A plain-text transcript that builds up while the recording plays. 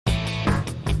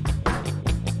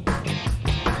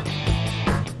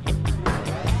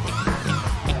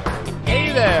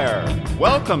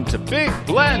Welcome to Big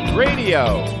Blend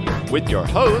Radio with your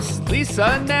hosts, Lisa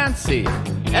and Nancy,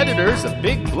 editors of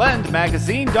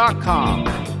BigBlendMagazine.com.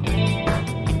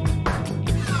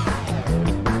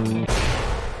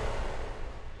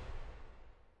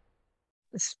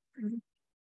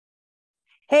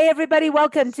 Hey, everybody.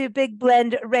 Welcome to Big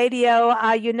Blend Radio.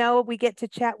 We get to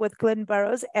chat with Glynn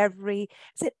Burrows every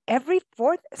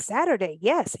fourth Saturday?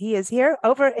 Yes, he is here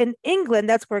over in England.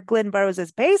 That's where Glynn Burrows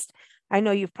is based. I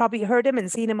know you've probably heard him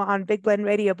and seen him on Big Blend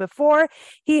Radio before.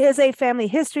 He is a family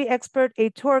history expert, a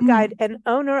tour guide, and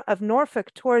owner of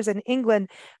Norfolk Tours in England.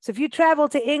 So if you travel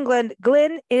to England,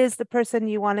 Glynn is the person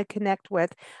you want to connect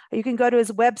with. You can go to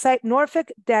his website,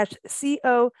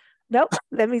 norfolk-co. Nope,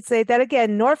 let me say that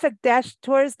again,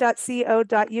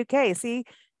 norfolk-tours.co.uk. See,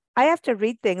 I have to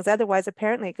read things, otherwise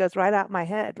apparently it goes right out my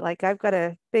head. Like I've got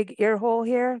a big ear hole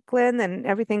here, Glynn, and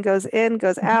everything goes in,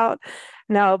 goes out.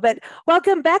 No, but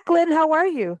welcome back, Glynn. How are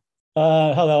you?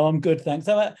 Hello, I'm good, thanks.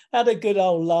 I had a good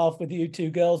old laugh with you two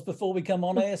girls before we come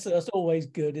on air, so that's always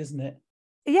good, isn't it?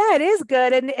 Yeah, it is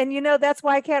good. And that's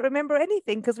why I can't remember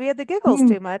anything, because we had the giggles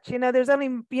too much. There's only,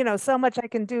 so much I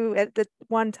can do at the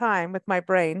one time with my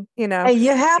brain, Hey,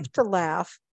 you have to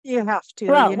laugh. You have to.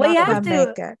 Well, You're we not have gonna to.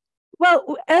 make it.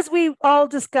 Well, as we all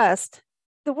discussed,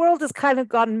 the world has kind of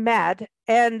gone mad.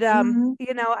 And,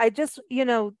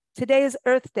 today is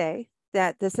Earth Day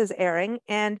that this is airing.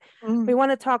 And we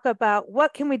want to talk about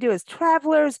what can we do as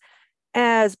travelers,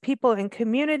 as people in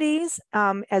communities,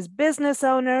 as business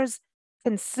owners,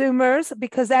 consumers,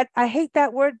 because I hate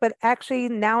that word, but actually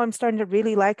now I'm starting to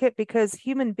really like it, because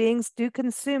human beings do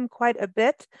consume quite a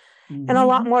bit and a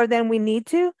lot more than we need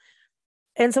to.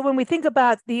 And so when we think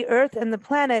about the earth and the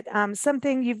planet,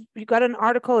 something you've got an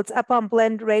article, it's up on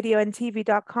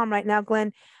blendradioandtv.com right now,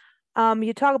 Glynn.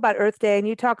 You talk about Earth Day, and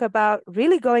you talk about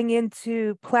really going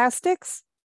into plastics.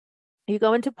 You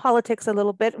go into politics a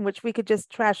little bit, in which we could just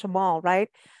trash them all, right?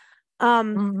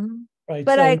 Right.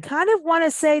 But I kind of want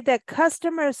to say that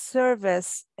customer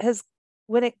service has,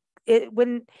 when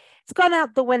it's gone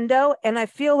out the window, and I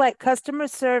feel like customer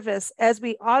service, as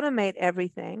we automate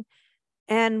everything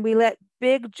and we let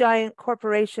big giant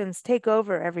corporations take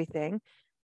over everything,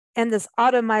 and this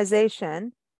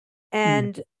automation,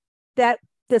 and that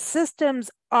the systems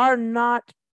are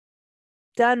not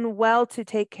done well to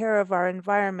take care of our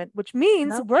environment, which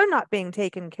means we're not being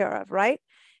taken care of, right?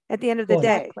 At the end of the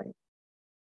day. Exactly.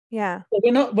 Yeah.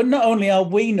 Well, not only are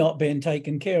we not being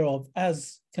taken care of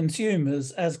as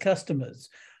consumers, as customers,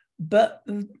 but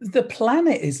the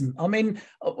planet isn't. I mean,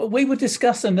 we were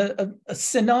discussing a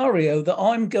scenario that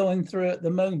I'm going through at the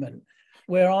moment,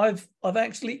 where I've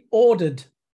actually ordered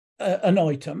an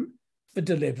item for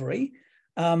delivery,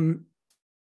 and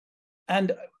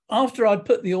after I'd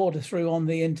put the order through on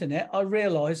the internet, I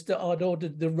realised that I'd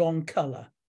ordered the wrong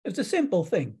colour. It was a simple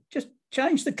thing, just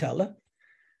change the colour.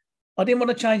 I didn't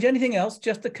want to change anything else,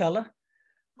 just the colour.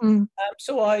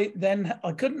 So I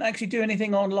couldn't actually do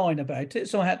anything online about it,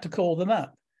 so I had to call them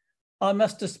up. I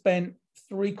must have spent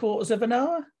 3/4 of an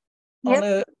hour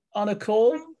on a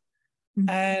call,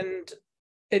 and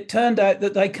it turned out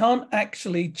that they can't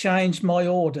actually change my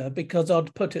order because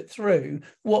I'd put it through.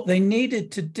 What they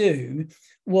needed to do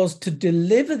was to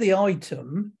deliver the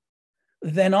item.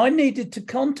 Then I needed to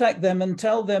contact them and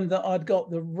tell them that I'd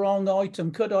got the wrong item.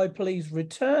 Could I please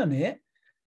return it?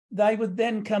 They would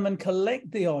then come and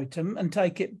collect the item and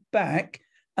take it back.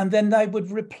 And then they would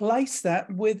replace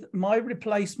that with my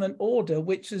replacement order,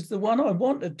 which is the one I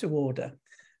wanted to order.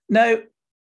 Now,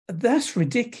 that's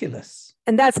ridiculous.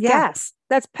 And that's gas.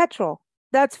 That's petrol.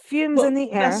 That's fumes in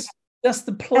the air. That's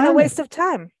the planet. And a waste of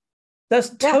time. That's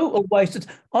total waste of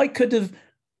time. I could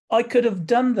have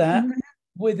done that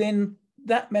within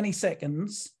that many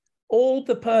seconds. All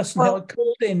the person who I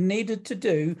called in needed to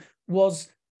do was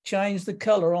change the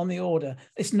color on the order.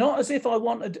 It's not as if I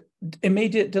wanted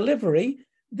immediate delivery.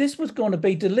 This was going to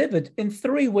be delivered in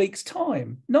 3 weeks'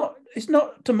 time. It's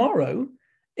not tomorrow.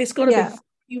 It's going to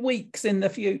be 3 weeks in the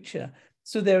future.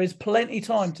 So there is plenty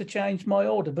time to change my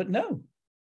order. But no.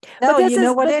 No, you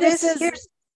know what it is?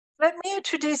 Let me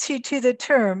introduce you to the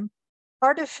term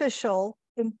artificial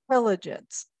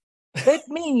intelligence. It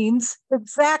means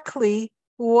exactly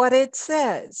what it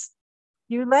says.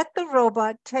 You let the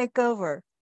robot take over.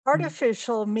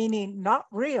 Artificial meaning not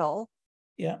real.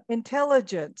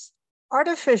 Intelligence.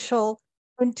 Artificial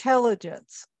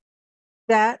intelligence.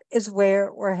 That is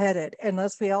where we're headed.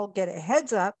 Unless we all get a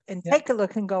heads up and take a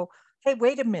look and go, hey,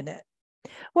 wait a minute.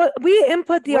 Well, we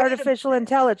input the artificial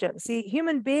intelligence. See,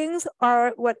 human beings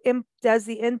are what does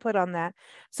the input on that.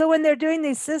 So when they're doing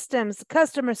these systems,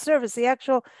 customer service,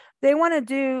 they want to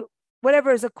do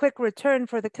whatever is a quick return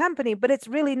for the company, but it's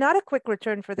really not a quick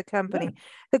return for the company. Yeah.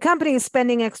 The company is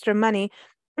spending extra money.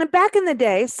 And back in the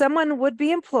day, someone would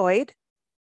be employed,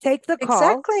 take the call,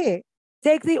 exactly,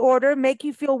 take the order, make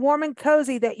you feel warm and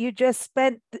cozy that you just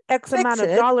spent X amount of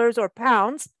dollars or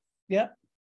pounds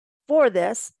for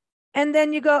this. And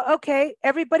then you go, okay,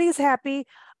 everybody's happy.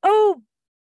 Oh,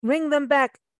 ring them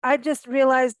back. I just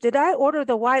realized, did I order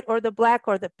the white or the black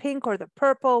or the pink or the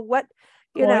purple? What,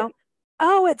 you know?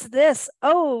 Oh, it's this.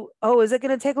 Oh, is it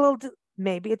going to take a little?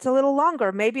 Maybe it's a little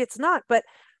longer. Maybe it's not. But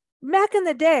back in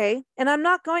the day, and I'm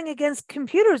not going against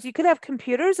computers. You could have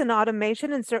computers and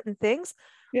automation and certain things.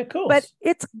 Yeah, of course. But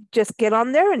it's just get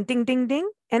on there and ding, ding, ding,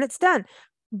 and it's done.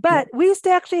 But we used to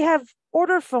actually have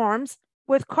order forms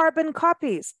with carbon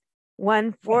copies.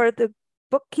 One for the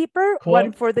bookkeeper,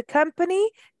 one for the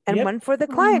company, and one for the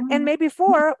client, and maybe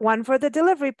one for the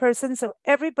delivery person. So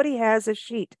everybody has a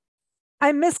sheet.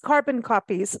 I miss carbon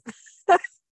copies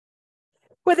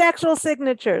with actual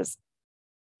signatures.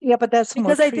 Yeah, but that's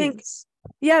because I think.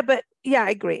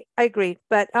 I agree.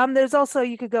 But there's also,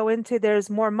 you could go into,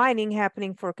 there's more mining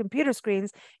happening for computer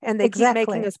screens, and they keep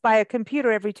making us buy a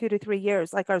computer every 2 to 3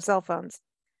 years, like our cell phones.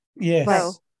 Yes.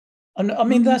 So, and I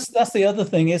mean, that's the other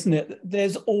thing, isn't it?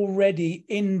 There's already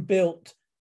inbuilt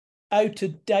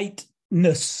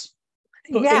out-of-dateness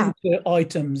put into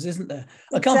items, isn't there?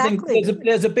 I can't think,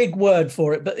 there's a big word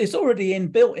for it, but it's already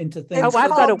inbuilt into things. Oh,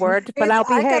 I've got a word, but I'll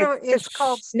behave. It's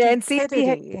called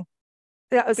stupidity.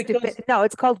 No,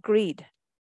 it's called greed.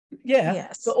 Yeah,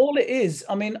 yes. But all it is,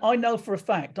 I mean, I know for a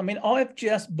fact, I mean, I've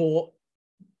just bought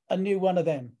a new one of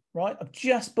them, right? I've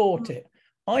just bought it.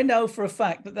 I know for a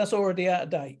fact that that's already out of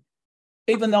date,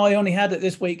 even though I only had it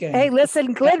this weekend. Hey,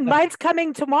 listen, Glynn, mine's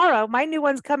coming tomorrow. My new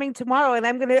one's coming tomorrow, and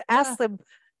I'm going to ask them,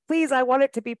 please, I want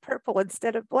it to be purple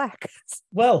instead of black.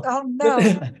 Well, oh, no.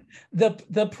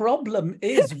 the problem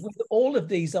is with all of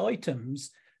these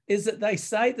items is that they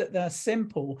say that they're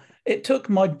simple. It took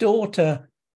my daughter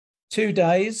 2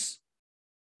 days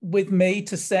with me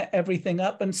to set everything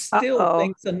up, and still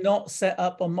things are not set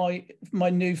up on my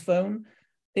new phone.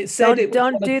 It said it was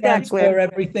going to transfer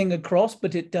everything across,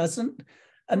 but it doesn't.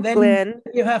 And then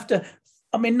you have to,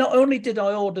 I mean, not only did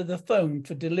I order the phone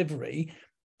for delivery,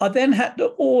 I then had to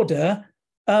order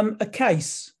a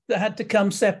case that had to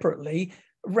come separately,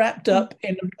 wrapped up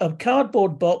in a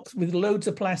cardboard box with loads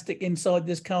of plastic inside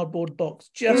this cardboard box,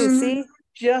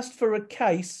 just for a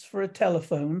case for a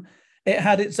telephone. It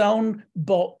had its own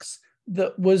box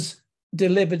that was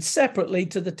delivered separately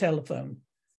to the telephone,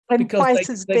 and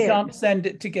because they can't send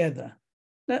it together.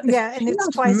 And it's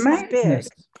twice as big.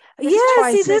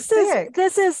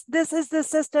 This is the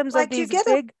systems like of these you get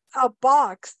big a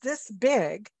box this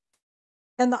big,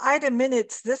 and the item in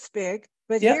it's this big.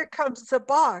 But here comes the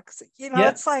box.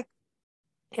 It's like,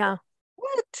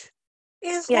 what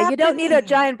is happening? You don't need a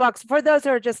giant box. For those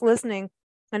who are just listening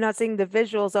and not seeing the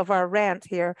visuals of our rant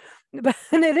here, but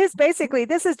it is basically,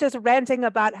 this is just ranting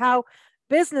about how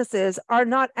businesses are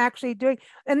not actually doing,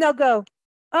 and they'll go,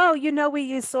 oh, we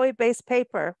use soy-based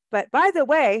paper, but by the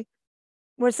way,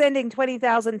 we're sending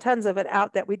 20,000 tons of it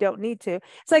out that we don't need to.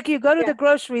 It's like you go to the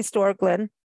grocery store, Glynn.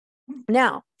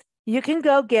 Now, you can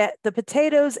go get the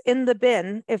potatoes in the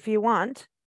bin if you want.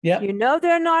 Yeah.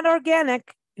 They're not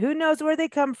organic. Who knows where they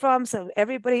come from? So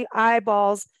everybody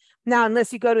eyeballs. Now,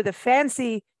 unless you go to the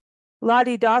fancy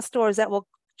la-di-da stores that will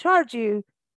charge you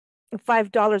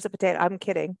 $5 a potato. I'm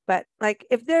kidding. But like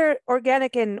if they're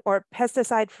organic or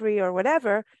pesticide free or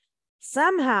whatever,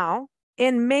 somehow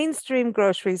in mainstream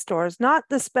grocery stores, not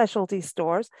the specialty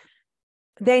stores,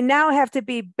 they now have to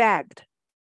be bagged.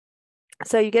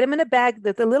 So you get them in a bag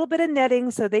with a little bit of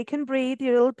netting so they can breathe.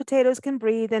 Your little potatoes can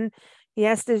breathe. And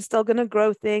yes, they're still going to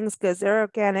grow things because they're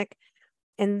organic.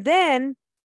 And then,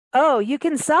 you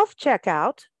can self-check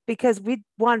out because we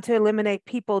want to eliminate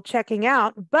people checking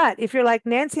out. But if you're like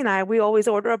Nancy and I, we always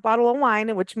order a bottle of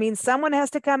wine, which means someone has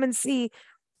to come and see,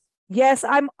 yes,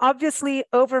 I'm obviously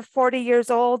over 40 years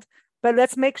old, but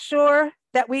let's make sure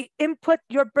that we input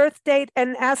your birth date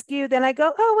and ask you. Then I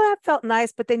go, oh, well, that felt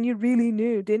nice, but then you really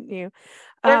knew, didn't you?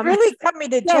 They're really coming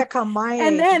to check on my age,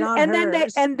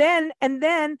 and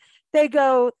then they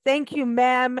go, thank you,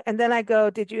 ma'am. And then I go,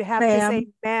 did you have to say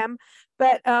ma'am?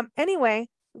 But anyway,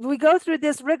 we go through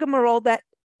this rigmarole that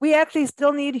we actually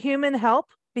still need human help,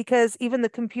 because even the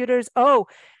computers,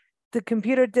 the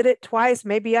computer did it twice.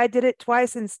 Maybe I did it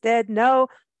twice instead. No,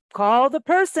 call the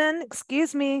person.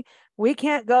 Excuse me. We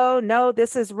can't go. No,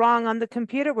 this is wrong on the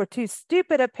computer. We're too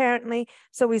stupid, apparently.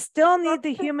 So we still need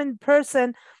the human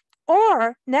person.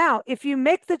 Or now, if you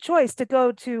make the choice to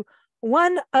go to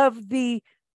one of the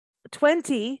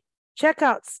 20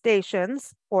 checkout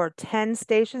stations, or 10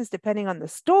 stations, depending on the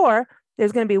store,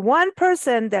 there's going to be one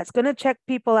person that's going to check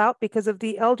people out because of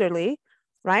the elderly,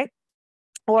 right?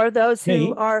 Or those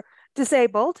who are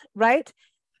disabled, right?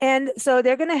 And so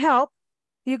they're going to help.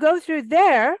 You go through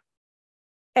there,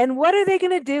 and what are they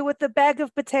going to do with the bag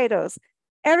of potatoes?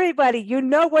 Everybody, you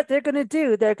know what they're going to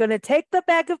do. They're going to take the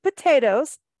bag of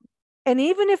potatoes, and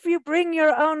even if you bring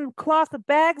your own cloth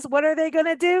bags, what are they going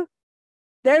to do?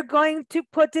 They're going to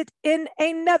put it in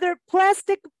another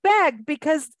plastic bag,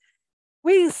 because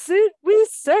we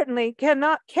certainly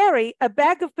cannot carry a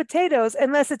bag of potatoes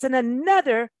unless it's in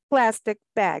another plastic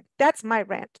bag. That's my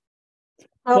rant.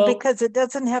 Well, because it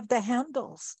doesn't have the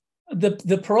handles.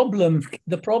 The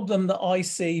problem that I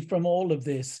see from all of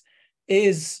this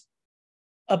is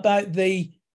about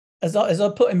as I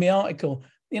put in my article,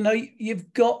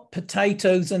 you've got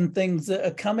potatoes and things that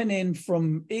are coming in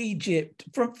from Egypt,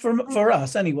 for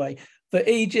us anyway, for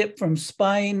Egypt, from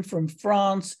Spain, from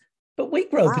France, but we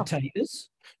grow potatoes.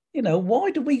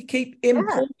 Why do we keep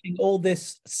importing all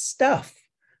this stuff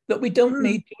that we don't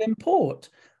need to import?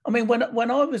 I mean,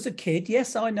 when I was a kid,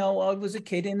 yes, I know I was a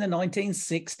kid in the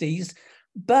 1960s,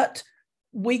 but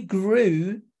we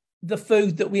grew the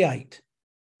food that we ate.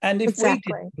 And if we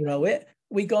didn't grow it,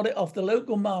 we got it off the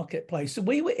local marketplace. So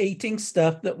we were eating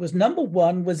stuff that was, number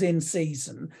one, was in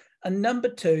season, and number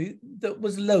two, that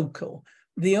was local.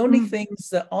 The only things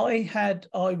that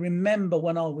I remember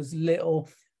when I was little,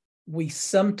 we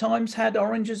sometimes had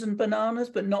oranges and bananas,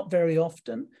 but not very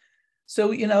often.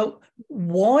 So,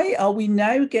 why are we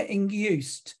now getting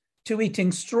used to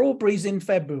eating strawberries in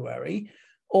February,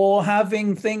 or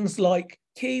having things like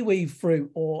kiwi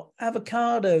fruit or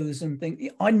avocados and things?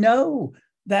 I know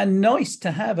they're nice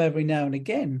to have every now and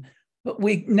again, but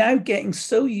we're now getting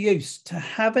so used to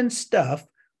having stuff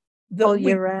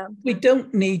that we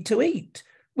don't need to eat.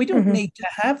 We don't need to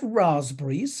have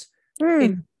raspberries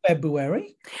in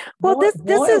February. Well,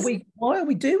 why are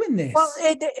we doing this? Well,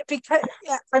 because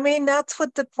that's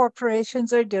what the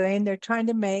corporations are doing. They're trying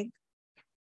to make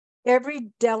every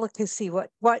delicacy,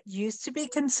 what used to be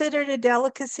considered a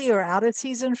delicacy or out of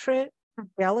season fruit,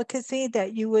 delicacy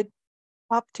that you would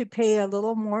opt to pay a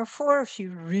little more for if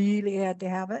you really had to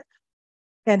have it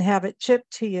and have it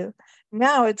shipped to you.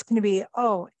 Now it's going to be,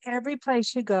 every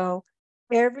place you go,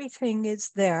 everything is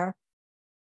there,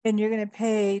 and you're going to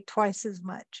pay twice as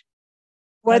much,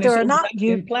 whether or not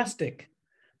you in plastic,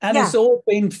 and it's all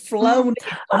been flown.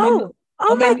 Oh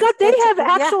my God, they have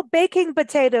actual baking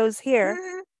potatoes here.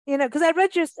 Because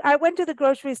I went to the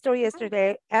grocery store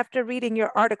yesterday after reading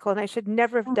your article, and I should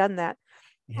never have done that,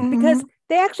 because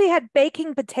they actually had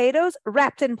baking potatoes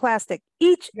wrapped in plastic.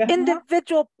 Each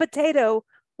individual potato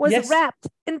was wrapped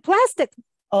in plastic.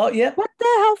 Oh yeah. What the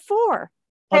hell for?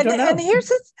 I don't know. And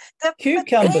here's the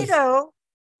cucumbers. Potato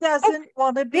doesn't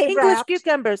want to be the English wrapped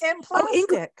cucumbers in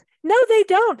plastic. No, they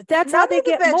don't. That's how they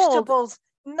get vegetables.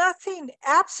 mold.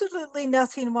 Absolutely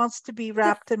nothing wants to be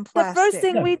wrapped in plastic. The first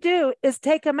thing we do is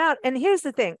take them out. And here's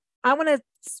the thing. I want to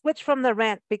switch from the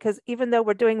rant, because even though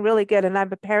we're doing really good, and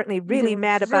I'm apparently really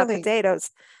mad about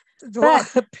potatoes,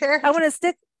 but I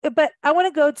want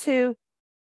to go to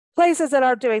places that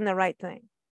are doing the right thing.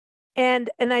 And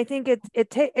I think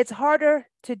it's harder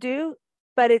to do,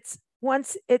 but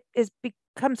once it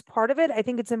becomes part of it, I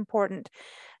think it's important.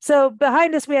 So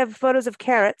behind us, we have photos of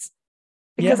carrots,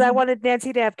 because I wanted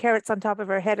Nancy to have carrots on top of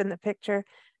her head in the picture.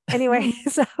 Anyway,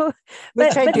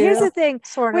 but here's the thing.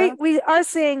 We are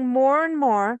seeing more and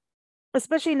more,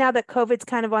 especially now that COVID's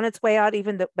kind of on its way out,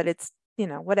 but it's,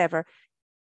 whatever.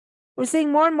 We're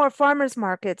seeing more and more farmers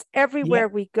markets everywhere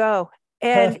we go.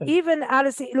 And even out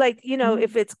of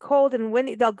if it's cold and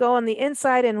windy, they'll go on the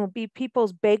inside, and it'll be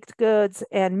people's baked goods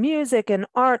and music and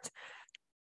art.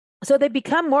 So they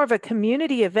become more of a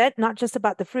community event, not just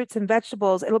about the fruits and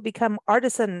vegetables. It'll become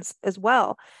artisans as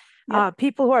well.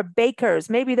 People who are bakers,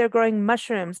 maybe they're growing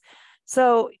mushrooms.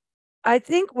 So I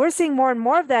think we're seeing more and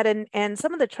more of that. And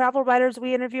some of the travel writers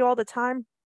we interview all the time,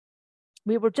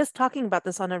 we were just talking about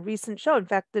this on a recent show. In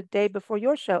fact, the day before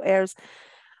your show airs,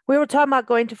 we were talking about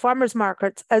going to farmers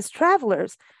markets as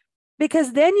travelers,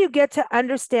 because then you get to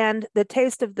understand the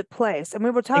taste of the place. And we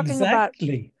were talking about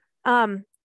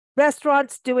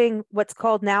restaurants doing what's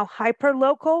called now hyper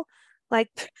local. Like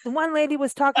the one lady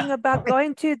was talking about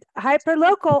going to hyper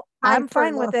local. I'm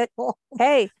fine with it.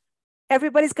 Hey,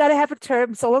 everybody's got to have a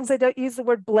term, so long as they don't use the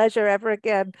word pleasure ever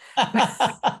again.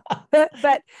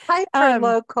 but hyper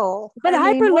local. But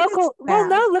hyper local. Well,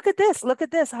 no, look at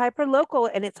this. Hyper local,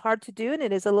 and it's hard to do, and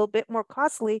it is a little bit more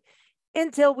costly.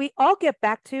 until we all get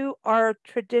back to our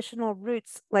traditional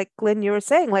roots, like Glynn, you were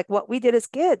saying, like what we did as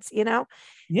kids, you know?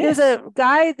 Yes. There's a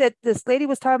guy that this lady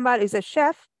was talking about, he's a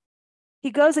chef. He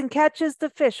goes and catches the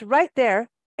fish right there,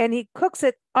 and he cooks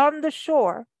it on the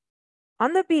shore,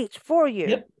 on the beach for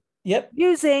you. Yep.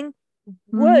 Using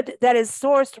wood that is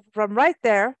sourced from right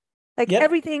there. Like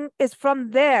everything is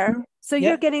from there. So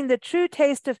you're getting the true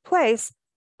taste of place.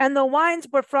 And the wines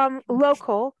were from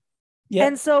local.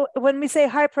 And so when we say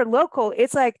hyper local,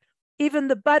 it's like even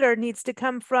the butter needs to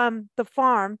come from the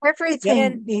farm.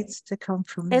 Everything needs to come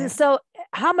from there. And so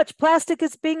how much plastic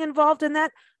is being involved in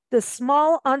that? The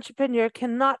small entrepreneur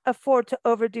cannot afford to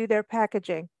overdo their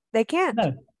packaging. They can't.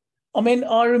 No. I mean,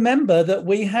 I remember that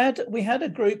we had a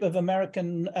group of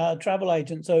American travel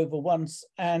agents over once,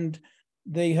 and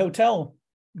the hotel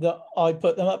that I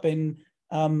put them up in,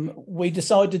 we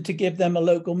decided to give them a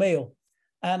local meal.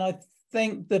 And I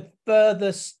think the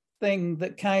furthest thing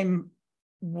that came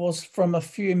was from a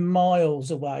few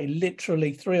miles away,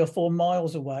 literally 3 or 4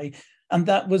 miles away. And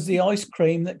that was the ice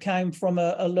cream that came from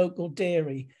a local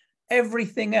dairy.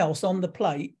 Everything else on the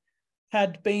plate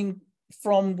had been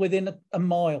from within a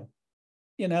mile.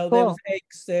 You know, there was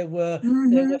eggs, there were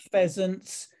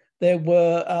pheasants, there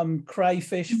were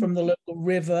crayfish from the local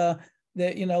river.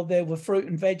 There were fruit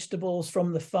and vegetables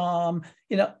from the farm.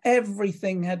 You know,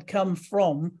 everything had come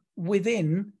from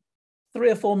within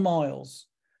 3 or 4 miles.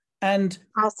 And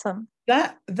awesome.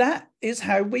 That is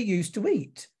how we used to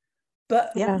eat.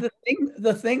 But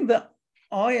the thing that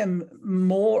I am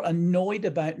more annoyed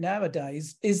about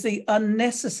nowadays is the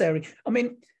unnecessary. I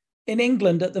mean, in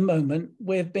England at the moment,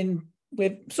 we've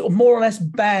sort of more or less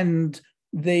banned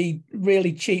the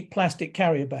really cheap plastic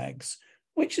carrier bags,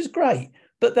 which is great.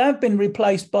 But they've been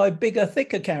replaced by bigger,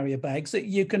 thicker carrier bags that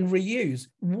you can reuse.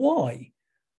 Why?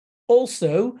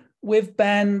 Also, we've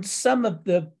banned some of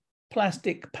the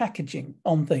plastic packaging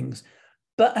on things.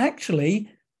 But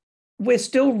actually, we're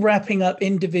still wrapping up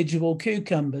individual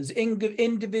cucumbers,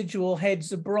 individual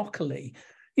heads of broccoli.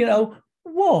 You know,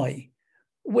 why?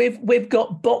 We've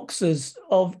got boxes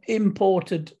of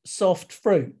imported soft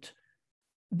fruit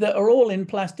that are all in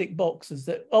plastic boxes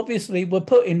that obviously were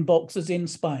put in boxes in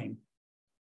Spain.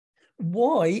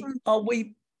 Why are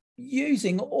we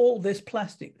using all this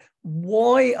plastic?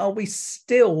 Why are we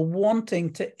still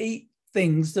wanting to eat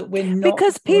things that we're not?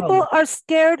 Because people are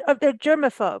scared of their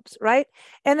germaphobes, right?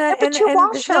 But you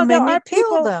wash them and you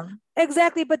peel them.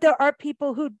 Exactly, but there are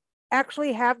people who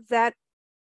actually have that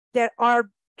are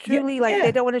truly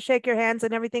they don't want to shake your hands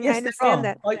and everything. Yes, I understand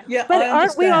that. But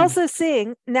aren't we also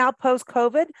seeing now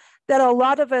post-COVID that a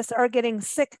lot of us are getting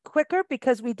sick quicker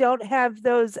because we don't have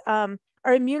those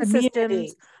our immune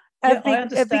systems have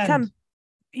become,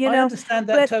 I understand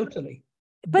that totally.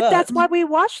 But that's why we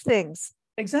wash things.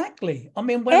 Exactly. I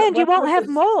mean, you won't have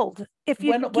mold if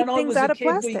you keep things out of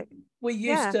plastic. We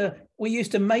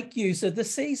used to make use of the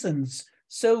seasons.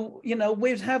 So, you know,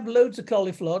 we'd have loads of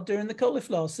cauliflower during the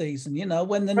cauliflower season. You know,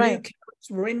 when the new carrots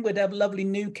were in, we'd have lovely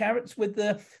new carrots with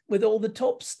all the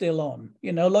tops still on,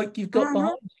 you know, like you've got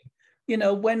behind you. You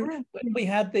know, when we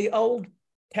had the old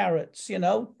carrots, you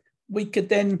know, we could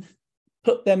then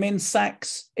put them in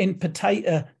sacks in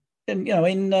potato and, you know,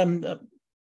 in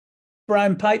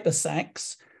brown paper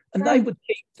sacks, and they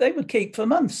would keep for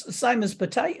months, the same as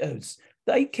potatoes.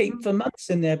 They keep for months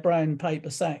in their brown paper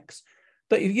sacks.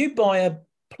 But if you buy a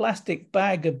plastic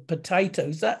bag of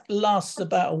potatoes, that lasts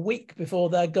about a week before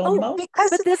they're gone mold.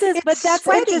 But that's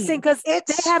interesting because they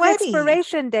have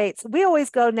expiration dates. We always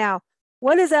go now,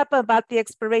 what is up about the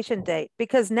expiration date?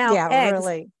 Because now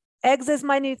eggs is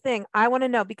my new thing. I want to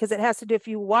know because it has to do if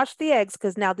you wash the eggs,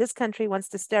 because now this country wants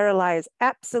to sterilize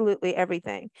absolutely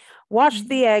everything. Wash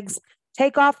the eggs,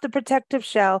 take off the protective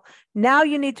shell. Now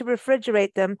you need to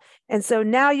refrigerate them. And so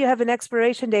now you have an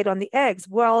expiration date on the eggs.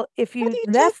 Well, if you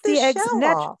left the eggs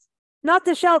not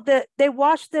the shell, they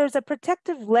wash, there's a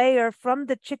protective layer from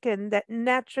the chicken that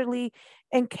naturally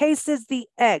encases the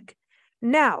egg.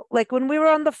 Now, like when we were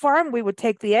on the farm, we would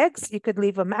take the eggs, you could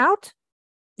leave them out.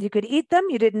 You could eat them.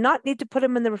 You did not need to put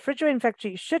them in the refrigerator. In fact,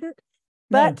 you shouldn't.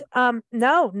 But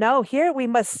no, here we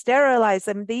must sterilize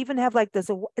them. They even have like this,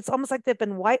 it's almost like they've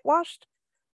been whitewashed.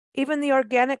 Even the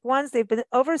organic ones, they've been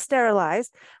over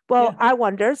sterilized. Well, I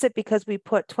wonder, is it because we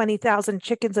put 20,000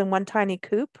 chickens in one tiny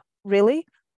coop? Really?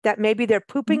 That maybe they're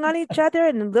pooping on each other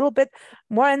and a little bit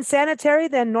more unsanitary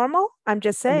than normal? I'm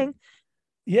just saying.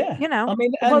 Yeah, you know, I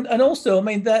mean, and also, I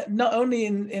mean, that not only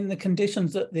in the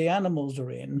conditions that the animals are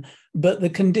in, but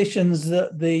the conditions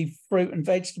that the fruit and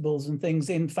vegetables and things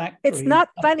in factories. It's not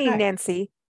funny, Nancy.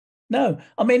 No,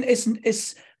 I mean,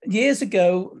 it's years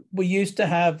ago, we used to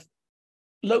have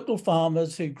local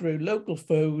farmers who grew local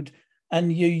food,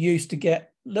 and you used to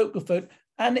get local food.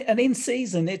 And in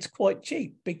season, it's quite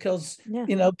cheap because,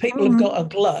 you know, people have got a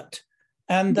glut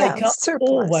and they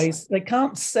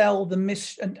can't sell the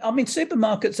I mean,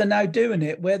 supermarkets are now doing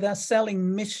it where they're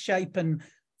selling misshapen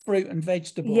fruit and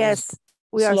vegetables. Yes,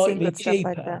 we are seeing slightly good stuff cheaper.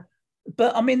 like that.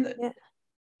 But I mean,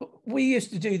 we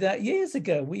used to do that years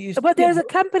ago. But there's a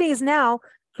companies now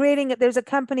creating it. There's a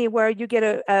company where you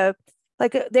get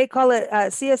they call it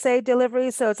CSA delivery.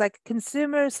 So it's like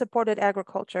consumer supported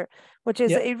agriculture, which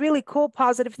is a really cool,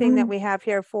 positive thing that we have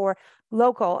here for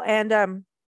local. And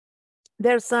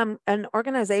there's an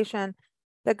organization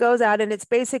that goes out and it's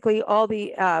basically all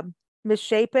the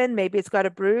misshapen, maybe it's got a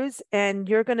bruise and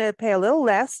you're going to pay a little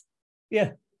less.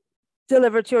 Yeah.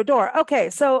 Delivered to your door.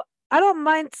 Okay. So I don't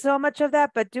mind so much of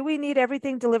that, but do we need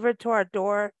everything delivered to our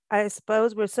door? I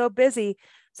suppose we're so busy.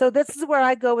 So this is where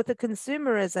I go with the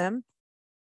consumerism.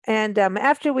 And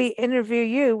after we interview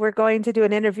you, we're going to do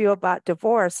an interview about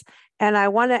divorce. And I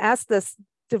want to ask this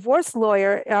divorce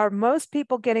lawyer, are most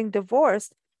people getting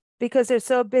divorced because they're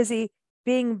so busy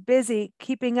being busy,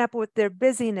 keeping up with their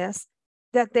busyness,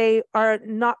 that they are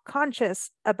not conscious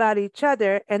about each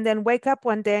other and then wake up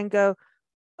one day and go,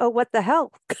 oh, what the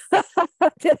hell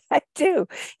did I do?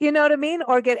 You know what I mean?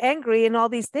 Or get angry and all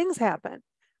these things happen.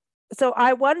 So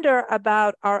I wonder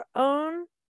about our own.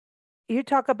 You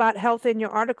talk about health in your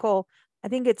article. I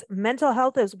think it's mental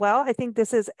health as well. I think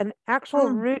this is an actual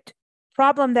root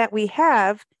problem that we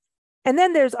have. And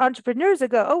then there's entrepreneurs that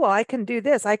go, oh, well, I can do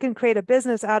this. I can create a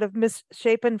business out of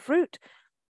misshapen fruit.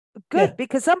 Good,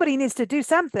 because somebody needs to do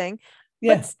something.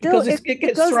 Yeah, but still, because it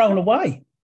gets thrown away.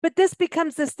 But this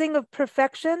becomes this thing of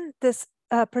perfection, this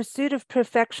pursuit of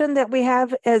perfection that we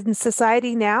have in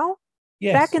society now.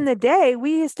 Yes. Back in the day,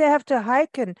 we used to have to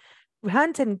hike and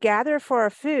hunt and gather for our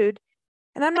food.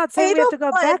 And I'm not saying we have to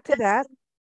go back to that.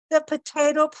 The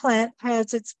potato plant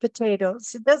has its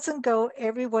potatoes. It doesn't go,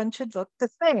 everyone should look the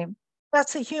same.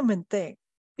 That's a human thing.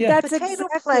 Yeah. The potato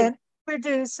plant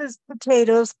produces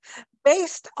potatoes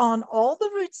based on all the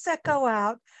roots that go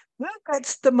out. Who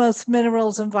gets the most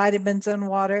minerals and vitamins and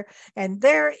water? And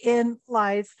therein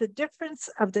lies the difference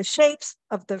of the shapes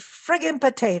of the friggin'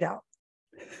 potato.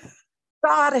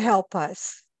 God help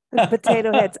us. The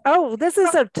potato heads. Oh, this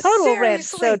is a total rant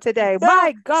show today. No,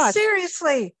 my gosh.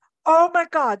 Seriously. Oh my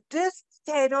God. This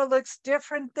potato looks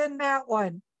different than that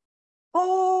one.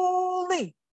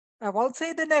 Holy. I won't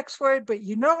say the next word, but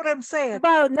you know what I'm saying.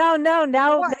 Well, no.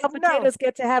 Now potatoes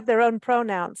get to have their own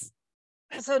pronouns.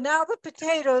 So now the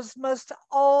potatoes must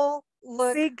all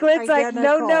look Glynn's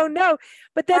identical. like, no.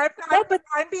 But that's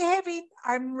I'm behaving.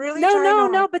 I'm really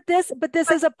no. But this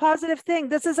is a positive thing.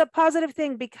 This is a positive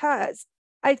thing because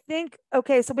I think,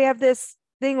 okay, so we have this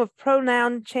thing of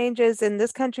pronoun changes in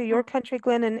this country, your country,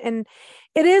 Glynn, and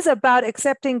it is about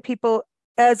accepting people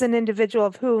as an individual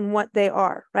of who and what they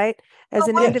are, right? As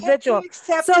an individual.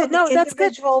 So no, that's good.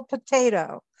 Individual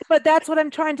potato. But that's what I'm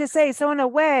trying to say. So in a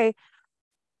way,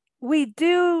 we're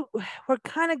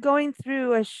kind of going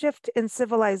through a shift in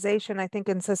civilization, I think,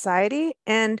 in society,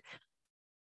 and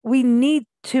we need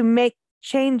to make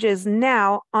changes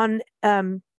now on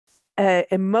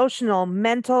emotional,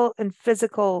 mental, and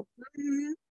physical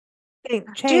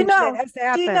change. Do you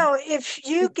know if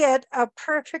you get a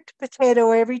perfect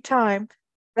potato every time,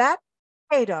 that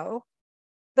potato,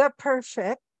 the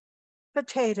perfect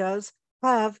potatoes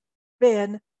have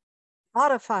been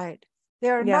modified.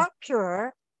 They're not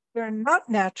pure. They're not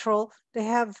natural. They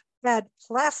have had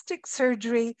plastic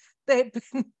surgery. They've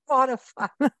been modified.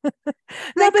 But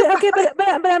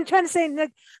I'm trying to say, let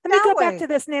me go back to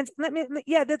this, Nancy.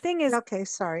 The thing is, okay,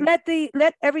 sorry.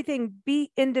 Let everything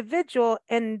be individual,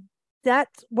 and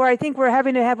that's where I think we're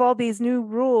having to have all these new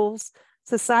rules,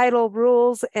 societal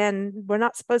rules, and we're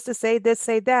not supposed to say this,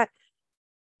 say that.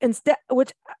 Instead,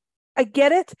 which I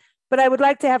get it. But I would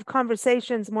like to have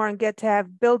conversations more and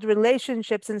build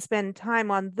relationships and spend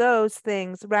time on those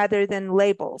things rather than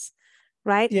labels,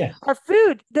 right? Yeah. Our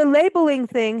food, the labeling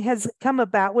thing has come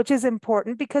about, which is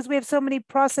important because we have so many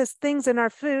processed things in our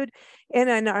food and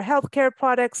in our healthcare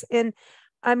products. And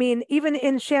I mean, even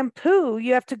in shampoo,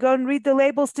 you have to go and read the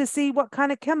labels to see what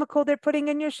kind of chemical they're putting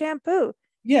in your shampoo.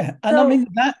 Yeah, and I mean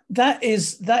that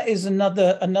is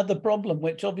another problem,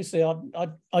 which obviously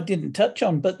I didn't touch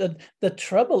on, but the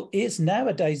trouble is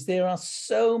nowadays there are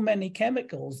so many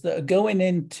chemicals that are going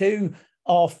into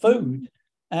our food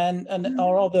and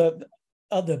our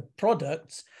other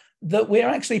products that we're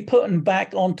actually putting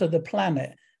back onto the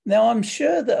planet. Now, I'm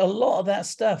sure that a lot of that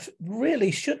stuff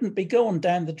really shouldn't be going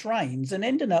down the drains and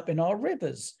ending up in our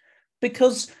rivers,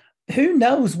 because who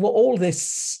knows what all this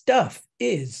stuff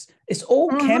is. It's all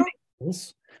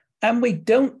chemicals, and we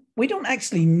don't we don't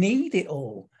actually need it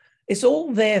all. It's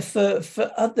all there for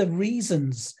other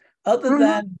reasons, other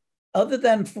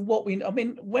than for what we. I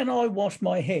mean, when I wash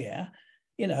my hair,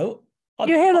 you know,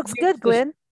 your hair looks good,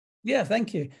 Glynn. Yeah,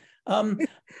 thank you.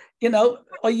 You know,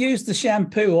 I use the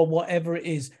shampoo or whatever it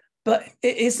is, but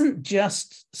it isn't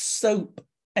just soap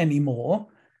anymore.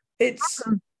 It's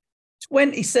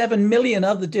 27 million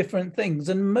other different things,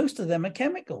 and most of them are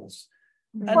chemicals.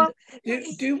 And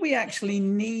do we actually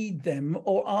need them,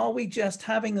 or are we just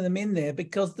having them in there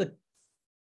because the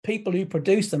people who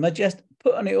produce them are just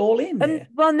putting it all in there?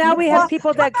 Well, now we have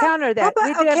people that counter that.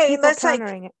 We do have people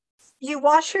countering it. You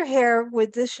wash your hair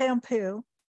with the shampoo,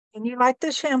 and you like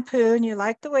the shampoo, and you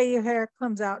like the way your hair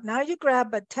comes out. Now you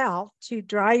grab a towel to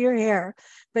dry your hair,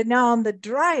 but now on the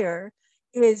dryer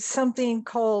is something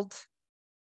called,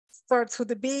 starts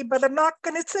with a B, but I'm not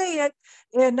going to say it,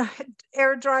 and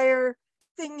air dryer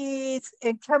thingies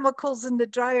and chemicals in the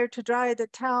dryer to dry the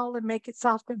towel and make it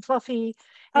soft and fluffy.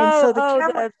 And so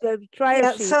the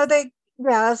dryer sheet.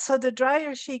 So the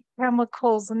dryer sheet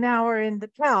chemicals now are in the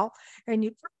towel, and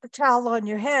you put the towel on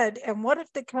your head. And what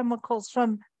if the chemicals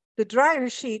from the dryer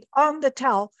sheet on the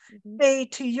towel say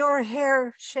to your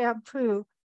hair shampoo,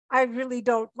 I really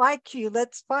don't like you,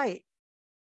 let's fight?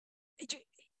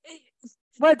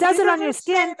 Well, it does it on your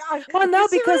skin. Well, no,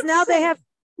 because now they have.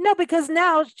 No, because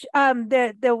now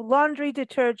the laundry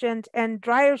detergent and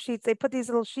dryer sheets, they put these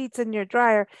little sheets in your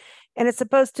dryer, and it's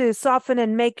supposed to soften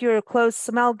and make your clothes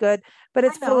smell good, but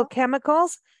it's full of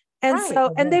chemicals. And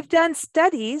and they've done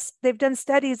studies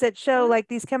that show like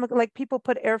these chemicals, like people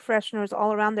put air fresheners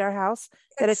all around their house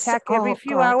that attack every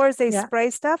few hours, they spray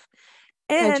stuff.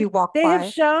 And you walk they by.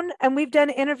 have shown, and we've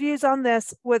done interviews on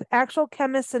this with actual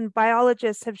chemists and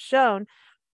biologists have shown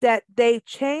that they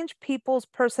change people's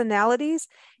personalities.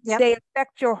 They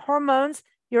affect your hormones,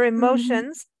 your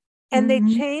emotions, and they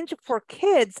change for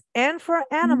kids and for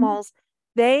animals.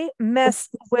 They mess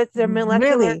with their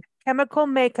molecular chemical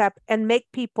makeup and make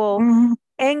people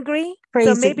angry.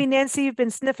 Crazy. So maybe, Nancy, you've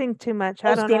been sniffing too much.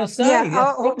 I was going to say, that's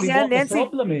probably what Nancy, the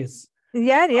problem is.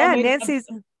 Yeah, I mean, Nancy's...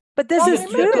 But this is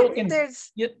true.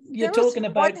 You're talking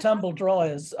about tumble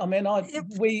dryers. I mean,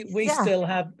 we still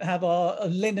have our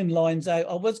linen lines out.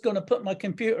 I was going to put my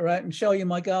computer out and show you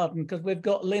my garden, because we've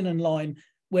got linen line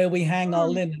where we hang our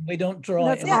linen. We don't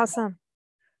dry it. That's awesome.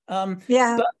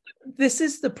 But this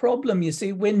is the problem, you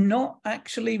see. We're not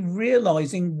actually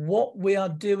realizing what we are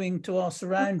doing to our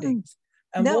surroundings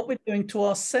and what we're doing to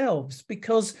ourselves,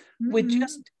 because we're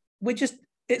just,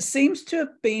 it seems to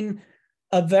have been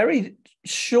a very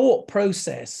short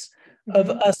process of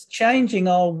us changing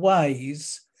our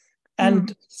ways,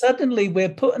 and suddenly we're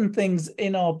putting things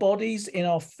in our bodies, in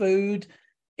our food,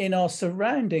 in our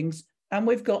surroundings, and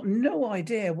we've got no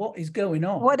idea what is going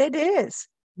on, what it is.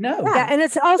 And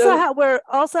it's also how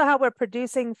we're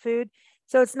producing food.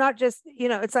 So it's not just,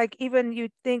 it's like, even you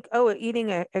think, oh,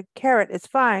 eating a carrot is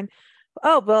fine.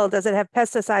 Oh, well, does it have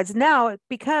pesticides? Now it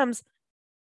becomes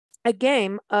a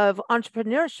game of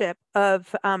entrepreneurship,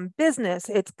 of business.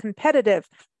 It's competitive.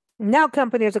 Now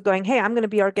companies are going, hey, I'm going to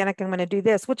be organic. I'm going to do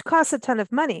this, which costs a ton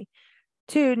of money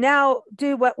to now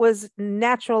do what was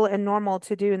natural and normal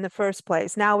to do in the first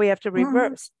place. Now we have to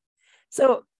reverse.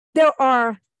 So there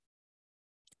are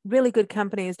really good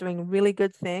companies doing really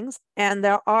good things. And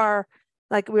there are,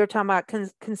 like we were talking about,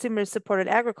 consumer-supported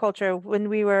agriculture. When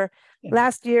we were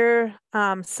last year,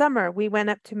 summer, we went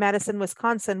up to Madison,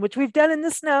 Wisconsin, which we've done in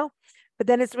the snow, but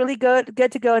then it's really good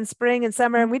to go in spring and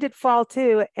summer. And we did fall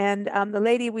too. And the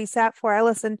lady we sat for,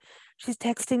 Allison, she's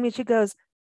texting me. She goes,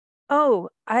 oh,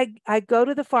 I go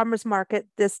to the farmer's market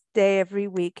this day every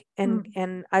week,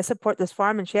 and I support this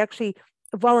farm. And she actually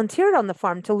volunteered on the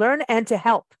farm to learn and to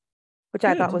help, which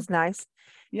I thought was nice.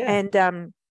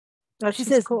 And she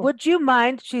says, would you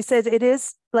mind? She says, it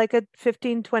is like a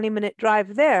 15-20 minute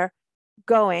drive there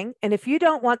going. And if you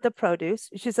don't want the produce,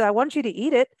 she said, I want you to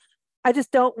eat it. I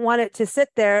just don't want it to sit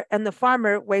there and the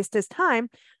farmer waste his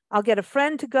time. I'll get a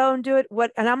friend to go and do it.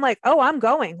 And I'm like, oh, I'm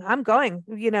going. I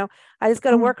just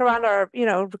got to work around our,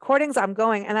 recordings. I'm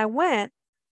going. And I went,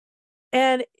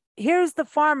 and here's the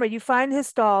farmer. You find his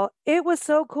stall. It was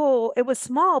so cool. It was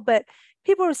small, but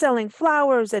people were selling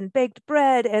flowers and baked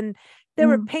bread, and there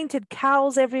were painted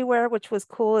cows everywhere, which was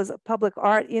cool as a public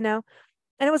art, and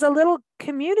it was a little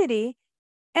community,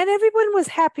 and everyone was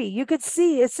happy. You could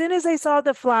see as soon as they saw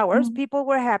the flowers, people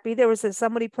were happy. There was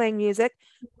somebody playing music.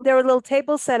 There were little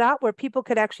tables set out where people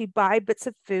could actually buy bits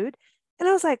of food. And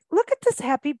I was like, look at this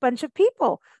happy bunch of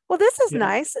people. Well, this is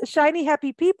nice, shiny,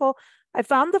 happy people. I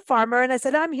found the farmer and I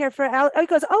said, I'm here for He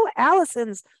goes, oh,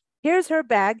 Allison's. Here's her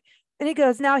bag. And he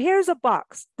goes, now here's a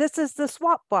box. This is the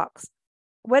swap box.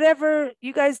 whatever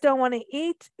you guys don't want to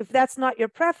eat, if that's not your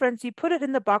preference, you put it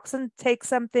in the box and take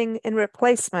something in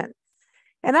replacement.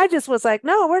 And I just was like,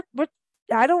 no,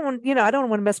 I don't want, I don't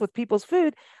want to mess with people's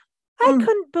food. I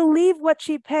couldn't believe what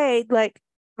she paid, like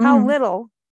how little,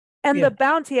 and the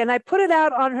bounty. And I put it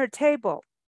out on her table,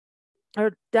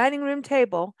 her dining room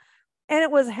table, and it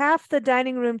was half the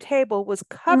dining room table was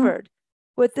covered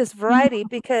with this variety,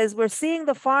 because we're seeing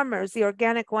the farmers, the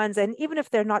organic ones, and even if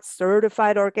they're not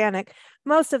certified organic,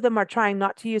 most of them are trying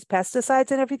not to use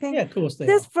pesticides and everything. Yeah, of course they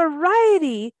this are.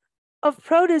 variety of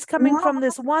produce coming from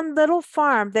this one little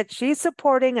farm that she's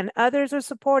supporting and others are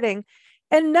supporting,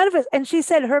 and none of it. And she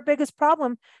said her biggest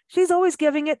problem, she's always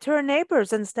giving it to her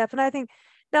neighbors and stuff. And I think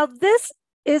now this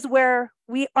is where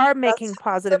we are making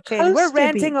positive change. We're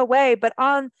ranting away, but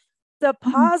on the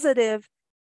positive,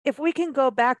 if we can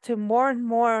go back to more and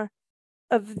more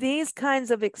of these kinds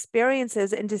of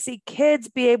experiences, and to see kids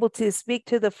be able to speak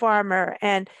to the farmer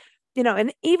and,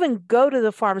 and even go to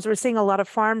the farms. We're seeing a lot of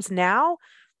farms now,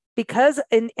 because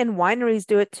and wineries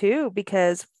do it too,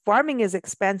 because farming is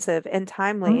expensive and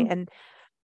timely. And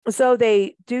so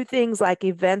they do things like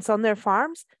events on their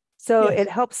farms. So it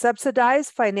helps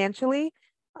subsidize financially,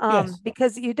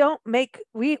 because you don't make,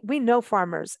 we know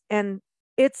farmers, and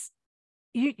it's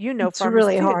it's farmers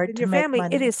really too, hard in to your make family.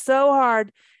 money. It is so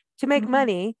hard to make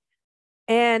money,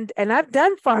 and I've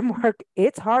done farm work.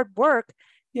 It's hard work,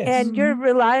 and you're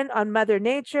reliant on Mother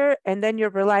Nature, and then you're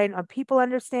reliant on people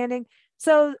understanding.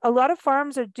 So a lot of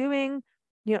farms are doing,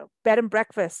 bed and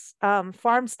breakfasts,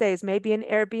 farm stays, maybe an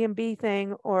Airbnb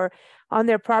thing, or on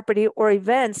their property, or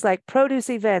events like produce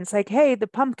events, like, hey, the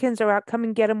pumpkins are out, come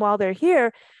and get them while they're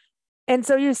here. And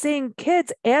so you're seeing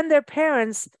kids and their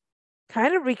parents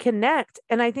kind of reconnect.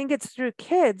 And I think it's through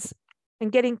kids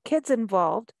and getting kids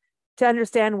involved to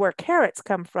understand where carrots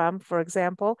come from, for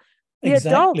example. The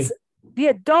adults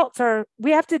are,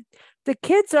 the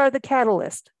kids are the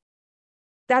catalyst.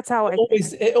 That's how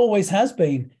it always has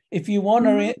been. If you want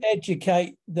to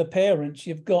educate the parents,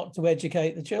 you've got to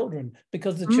educate the children,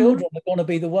 because the children are going to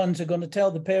be the ones who are going to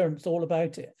tell the parents all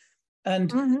about it.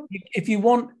 And if you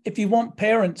want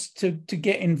parents to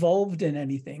get involved in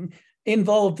anything,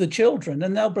 involve the children,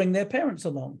 and they'll bring their parents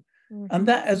along. And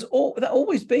that has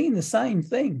always been the same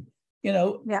thing.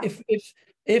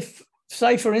 If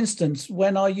say, for instance,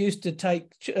 when I used to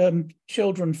take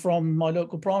children from my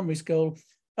local primary school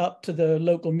up to the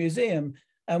local museum,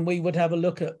 and we would have a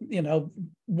look at,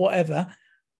 whatever,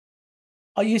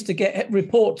 I used to get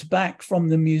reports back from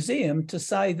the museum to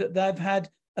say that they've had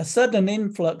a sudden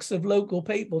influx of local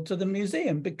people to the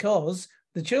museum, because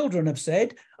the children have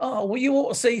said, oh, well, you ought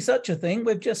to see such a thing.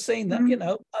 We've just seen that,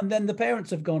 and then the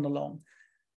parents have gone along.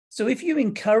 So if you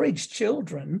encourage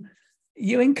children,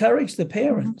 you encourage the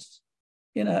parents,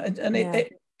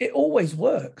 it always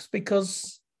works,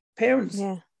 because parents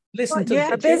listen to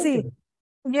their children.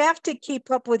 You have to keep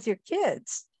up with your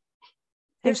kids.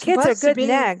 And kids are good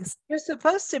nags. You're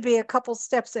supposed to be a couple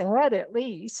steps ahead at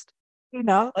least,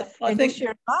 I think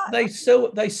you're not.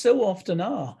 they so often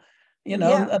are, and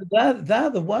they're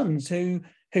the ones who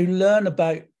learn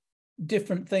about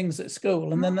different things at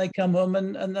school, and then they come home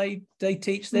and they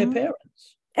teach their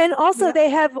parents. And also they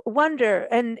have wonder,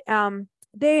 and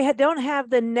they don't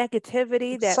have the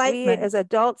negativity that we as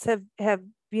adults have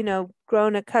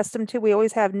grown accustomed to. We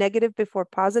always have negative before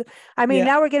positive. I mean,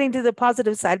 now we're getting to the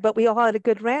positive side, but we all had a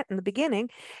good rant in the beginning,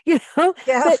 but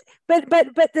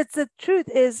that's the truth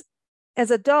is,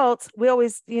 as adults, we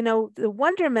always, the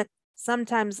wonderment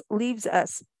sometimes leaves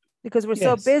us because we're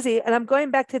so busy. And I'm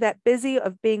going back to that busy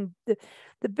of being,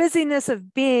 the busyness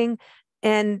of being,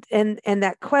 and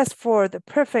that quest for the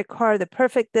perfect car, the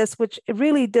perfect this, which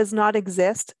really does not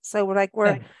exist. So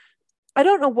I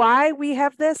don't know why we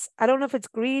have this. I don't know if it's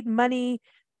greed, money,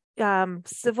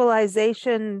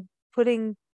 civilization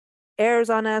putting airs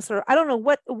on us, or I don't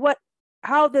know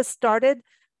how this started,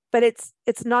 but it's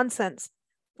nonsense.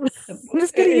 I'm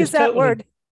just going to use that word.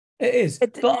 It is.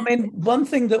 But I mean, one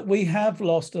thing that we have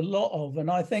lost a lot of, and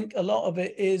I think a lot of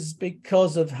it is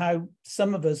because of how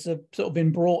some of us have sort of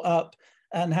been brought up,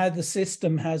 and how the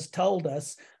system has told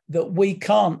us that we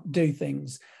can't do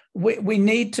things. We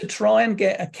need to try and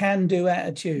get a can-do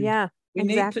attitude. We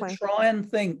need to try and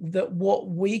think that what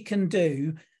we can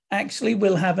do actually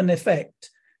will have an effect.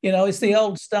 It's the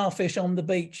old starfish on the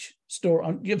beach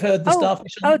story. You've heard the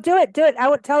starfish. Do it. I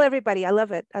would tell everybody. I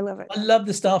love it. I love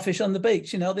the starfish on the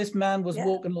beach. This man was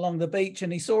walking along the beach,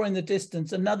 and he saw in the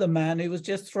distance another man who was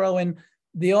just throwing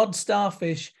the odd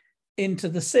starfish into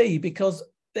the sea, because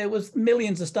there was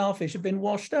millions of starfish had been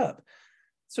washed up.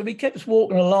 So he kept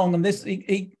walking along, and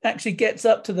he actually gets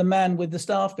up to the man with the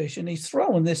starfish, and he's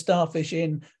throwing this starfish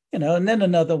in and then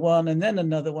another one, and then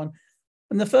another one.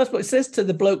 And the first book, it says to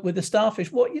the bloke with the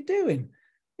starfish, "What are you doing?"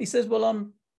 He says, "Well,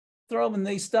 I'm throwing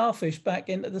these starfish back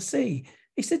into the sea."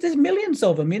 He said, "There's millions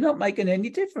of them. You're not making any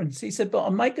difference." He said, "But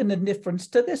I'm making a difference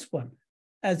to this one,"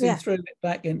 as he threw it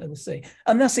back into the sea.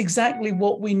 And that's exactly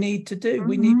what we need to do.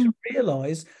 We need to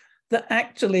realize that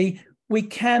actually we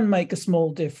can make a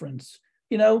small difference.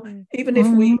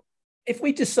 Even if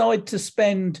we decide to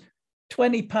spend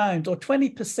 £20 or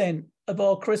 20% of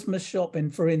our Christmas shopping,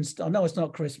 for instance, I know it's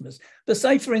not Christmas, but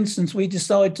say, for instance, we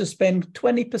decide to spend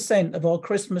 20% of our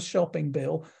Christmas shopping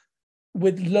bill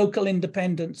with local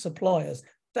independent suppliers,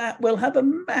 that will have a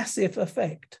massive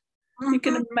effect. You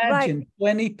can imagine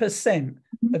 20%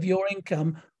 of your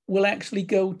income will actually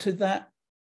go to that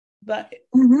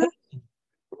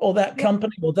or that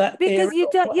company or that because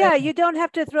you don't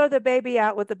have to throw the baby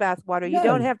out with the bathwater. You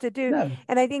don't have to do,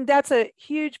 and I think that's a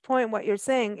huge point. What you're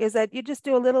saying is that you just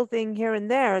do a little thing here and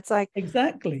there. It's like,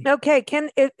 exactly, okay,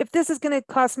 if this is going to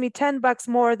cost me $10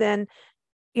 more than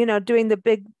doing the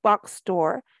big box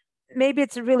store, maybe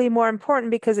it's really more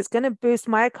important because it's going to boost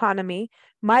my economy,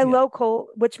 my local,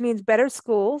 which means better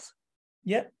schools.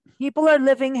 People are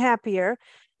living happier.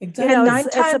 Exactly. And 9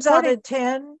 times out of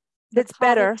 10, it's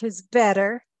better. Is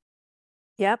better.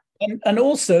 Yep. And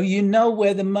also,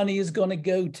 where the money is going to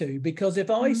go to, because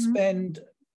if I spend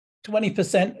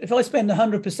 20%, if I spend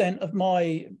 100% of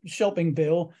my shopping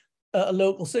bill at a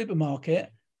local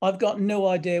supermarket, I've got no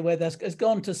idea where it's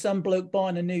gone to some bloke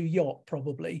buying a new yacht,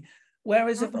 probably.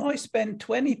 Whereas if I spend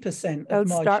 20% of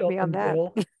my shopping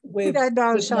bill with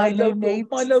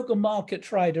my local market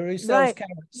trader who sells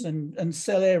carrots and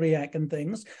celeriac and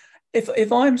things,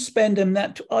 if I'm spending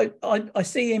that, I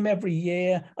see him every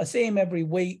year, I see him every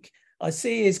week, I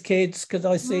see his kids because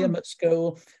I see them at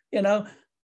school,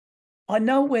 I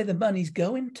know where the money's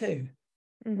going to.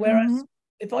 Whereas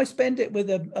if I spend it with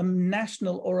a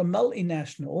national or a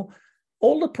multinational,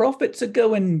 all the profits are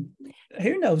going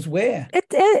who knows where.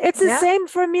 It's the same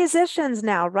for musicians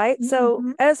now, right?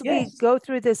 So as we go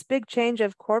through this big change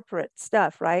of corporate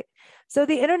stuff, right? So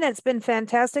the internet's been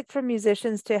fantastic for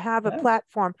musicians to have a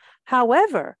platform.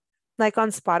 However, like on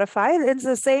Spotify, it's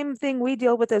the same thing we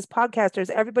deal with as podcasters.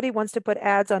 Everybody wants to put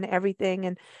ads on everything.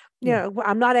 And,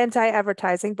 I'm not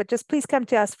anti-advertising, but just please come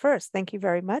to us first. Thank you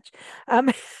very much.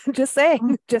 Just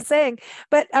saying.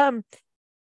 But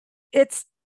it's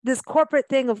this corporate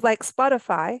thing of like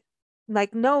Spotify,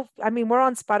 like, no, I mean, we're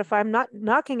on Spotify. I'm not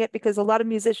knocking it because a lot of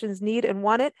musicians need and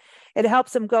want it. It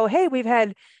helps them go, hey, we've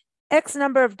had X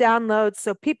number of downloads,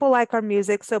 so people like our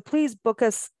music. So please book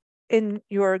us in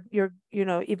your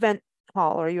event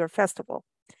hall or your festival.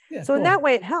 So in that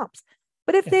way it helps.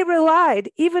 But if they relied,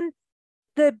 even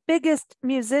the biggest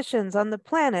musicians on the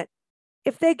planet,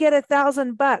 if they get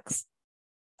 $1,000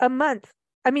 a month,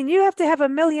 I mean, you have to have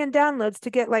 1 million downloads to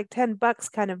get like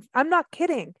 $10 kind of. I'm not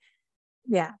kidding.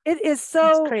 Yeah. It is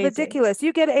so ridiculous.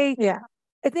 You get I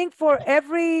think for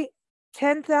every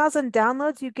 10,000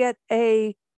 downloads, you get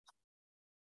a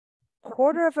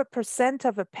 0.25%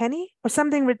 of a penny or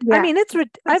something. I mean, it's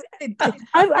I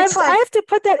have to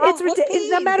put that. It's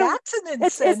ridiculous. No matter. That's an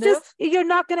incentive. It's just, you're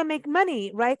not going to make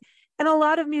money, right? And a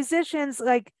lot of musicians,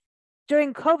 like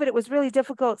during COVID, it was really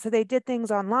difficult. So they did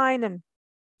things online, and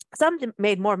some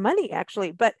made more money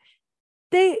actually, but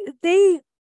they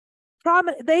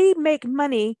make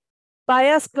money by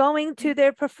us going to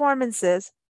their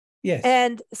performances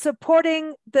and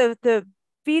supporting the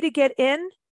fee to get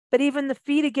in. But even the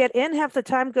fee to get in half the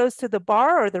time goes to the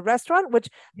bar or the restaurant, which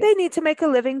they need to make a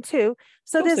living too.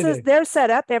 So this is their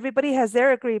setup. Everybody has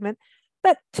their agreement,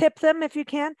 but tip them if you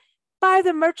can. Buy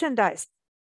the merchandise.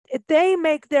 They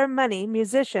make their money,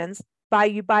 musicians, by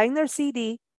you buying their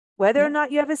CD. Whether or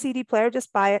not you have a CD player,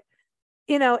 just buy it,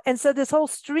 and so this whole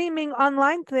streaming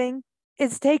online thing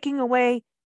is taking away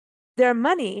their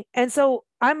money. And so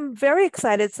I'm very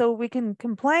excited. So we can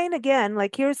complain again,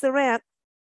 like here's the rant,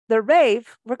 the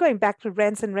rave. We're going back to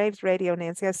rants and raves radio,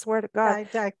 Nancy. I swear to God.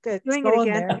 Doing it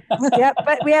again. Yeah,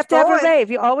 but we have to have a rave.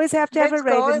 You always have to have a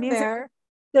rave in music.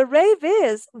 The rave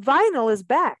is vinyl is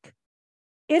back.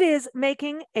 It is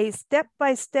making a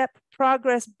step-by-step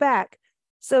progress back.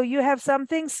 So you have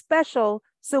something special.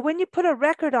 So when you put a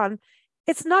record on,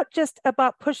 it's not just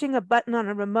about pushing a button on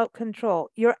a remote control.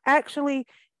 You're actually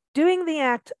doing the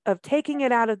act of taking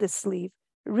it out of the sleeve,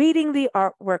 reading the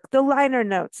artwork, the liner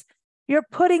notes. You're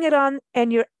putting it on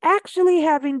and you're actually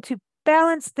having to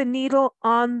balance the needle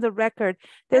on the record.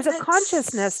 There's a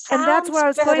consciousness, and that's where I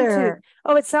was going to.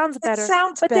 Oh, it sounds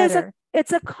better.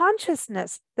 It's a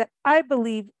consciousness that I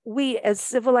believe we as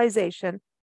civilization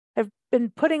have been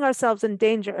putting ourselves in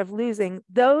danger of losing,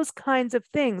 those kinds of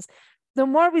things. the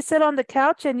more we sit on the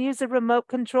couch and use the remote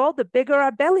control, the bigger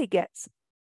our belly gets.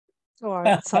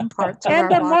 Or some parts of and our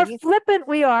the body. more flippant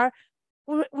we are,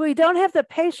 we don't have the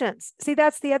patience. See,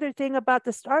 that's the other thing about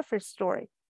the starfish story.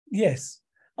 Yes.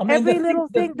 I mean, every little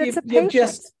thing that's a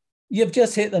patience. You've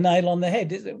just hit the nail on the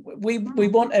head. We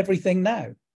want everything now.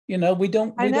 You know, we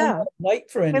don't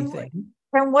wait for anything.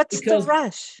 And what's the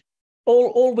rush?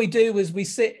 All we do is we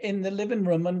sit in the living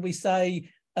room and we say,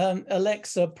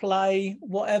 Alexa, play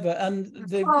whatever, and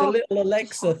the little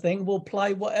Alexa thing will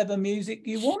play whatever music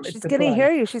you want. She's going to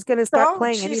hear you. She's going to start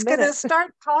playing. She's going to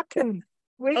start talking.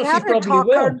 She probably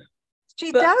will.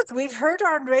 She does. We've heard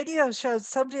on radio shows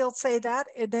somebody will say that,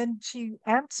 and then she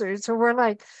answers, and we're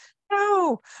like,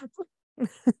 no.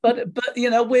 but you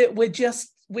know, we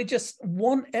just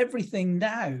want everything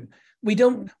now. We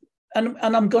don't. And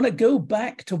I'm going to go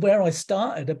back to where I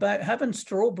started about having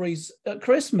strawberries at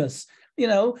Christmas. You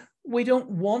know, we don't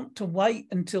want to wait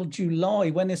until July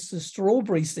when it's the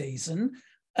strawberry season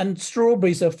and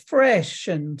strawberries are fresh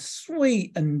and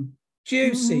sweet and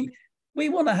juicy. We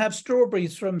want to have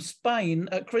strawberries from Spain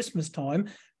at Christmas time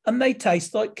and they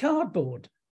taste like cardboard.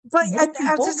 But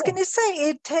I was just going to say,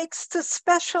 it takes the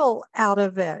special out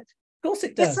of it. Of course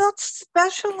it does. It's not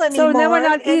special anymore. So now we're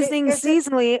not eating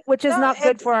seasonally, which is not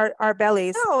good for our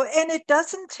bellies. No, and it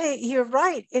doesn't taste, you're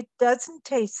right, it doesn't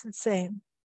taste the same.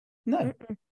 No.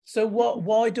 So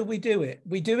why do we do it?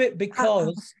 We do it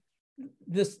because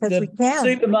the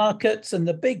supermarkets and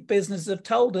the big business have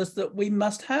told us that we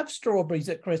must have strawberries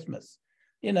at Christmas.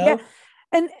 You know,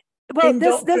 and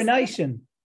indoctrination.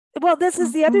 This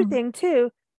is the other thing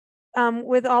too.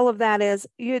 With all of that is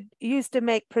you used to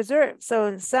make preserves. So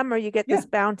in summer you get this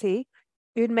bounty.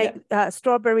 You'd make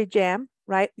strawberry jam,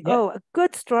 right? Yeah. Oh, a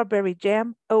good strawberry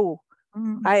jam. Oh,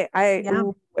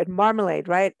 and marmalade,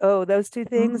 right? Oh, those two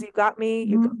things, you got me.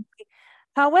 You got me.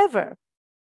 However,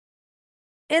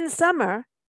 in summer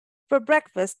for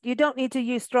breakfast, you don't need to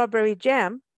use strawberry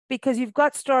jam because you've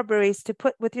got strawberries to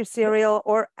put with your cereal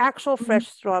or actual fresh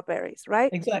strawberries,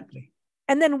 right? Exactly.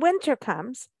 And then winter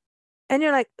comes and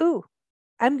you're like, ooh,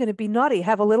 I'm going to be naughty,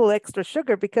 have a little extra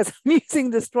sugar because I'm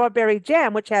using the strawberry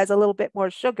jam, which has a little bit more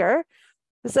sugar.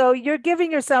 So you're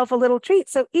giving yourself a little treat.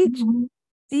 So each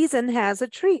season has a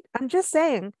treat. I'm just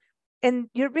saying, and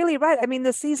you're really right. I mean, the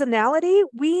seasonality,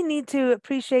 we need to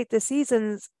appreciate the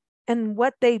seasons and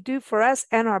what they do for us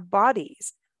and our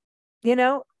bodies. You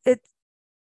know,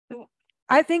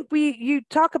 I think you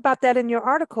talk about that in your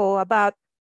article about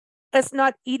us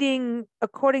not eating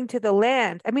according to the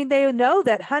land. I mean, they know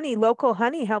that local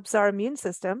honey helps our immune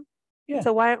system. Yeah.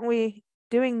 So why aren't we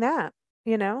doing that?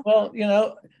 You know? Well, you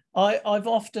know, I've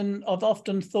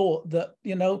often thought that,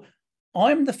 you know,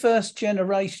 I'm the first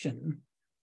generation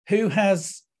who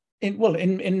has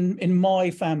in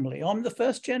my family, I'm the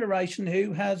first generation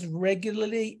who has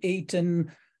regularly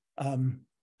eaten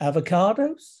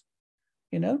avocados.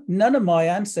 You know, none of my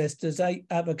ancestors ate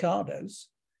avocados.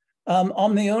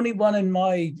 I'm the only one in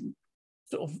my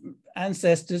sort of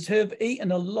ancestors who have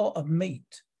eaten a lot of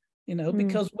meat, you know,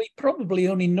 because we probably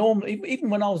only even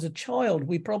when I was a child,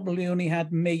 we probably only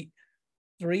had meat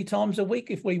 3 times a week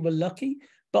if we were lucky.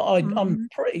 But I'm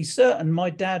pretty certain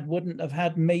my dad wouldn't have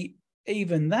had meat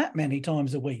even that many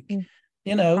times a week,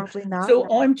 you know. Probably not. So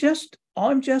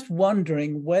I'm just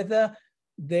wondering whether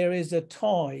there is a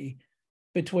tie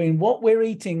between what we're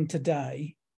eating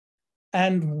today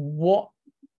and what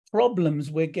problems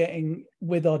we're getting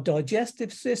with our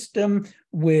digestive system,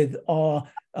 with our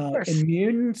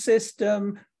immune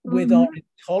system, with our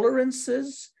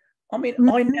intolerances. I mean,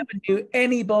 I never knew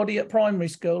anybody at primary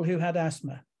school who had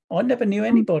asthma. I never knew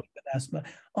anybody with asthma.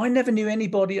 I never knew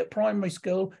anybody at primary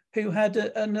school who had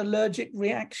an allergic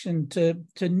reaction to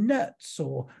nuts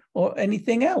or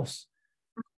anything else.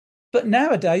 But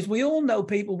nowadays, we all know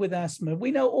people with asthma.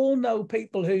 We all know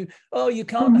people who, you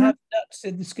can't have nuts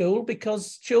in school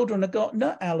because children have got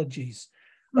nut allergies.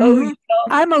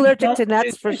 I'm allergic to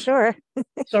nuts for sure.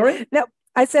 Sorry? No,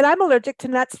 I said I'm allergic to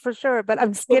nuts for sure, but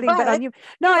I'm just kidding. But on you,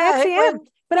 no, I actually am.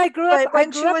 But I grew up.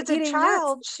 When she was a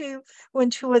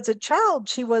child,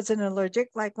 she wasn't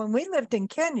allergic. Like when we lived in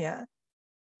Kenya,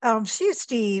 she used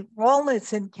to eat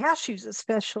walnuts and cashews,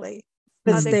 especially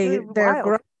because they're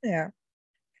grown there.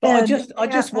 But I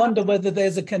just wonder whether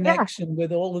there's a connection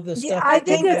with all of the stuff. I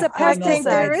think there's a pesticide. I think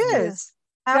there is.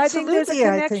 Absolutely, I think there's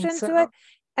a connection to it.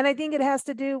 And I think it has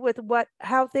to do with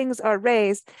how things are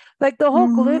raised. Like the whole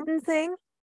gluten thing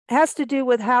has to do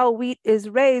with how wheat is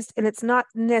raised, and it's not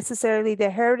necessarily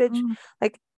the heritage.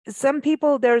 Like some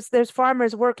people, there's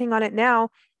farmers working on it now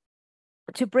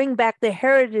to bring back the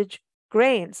heritage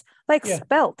grains, like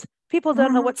spelt. People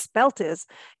don't know what spelt is.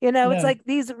 You know, it's No. like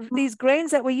these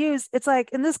grains that we use. It's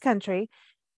like in this country,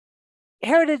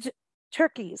 heritage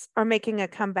turkeys are making a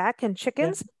comeback, and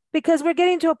chickens, because we're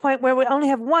getting to a point where we only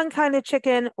have one kind of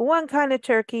chicken, one kind of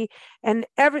turkey, and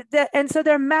so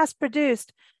they're mass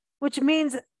produced, which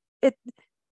means it.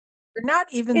 They're not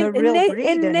even the real breed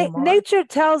anymore. Nature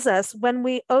tells us when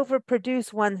we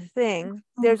overproduce one thing,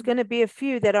 there's going to be a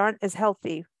few that aren't as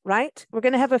healthy, right? We're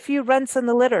going to have a few runts in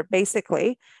the litter,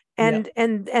 basically, and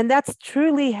that's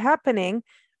truly happening.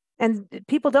 And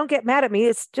people don't get mad at me.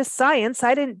 It's just science.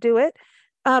 I didn't do it.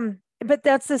 But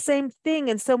that's the same thing.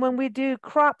 And so when we do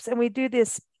crops and we do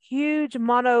this huge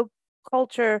monoculture.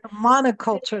 The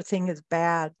monoculture thing is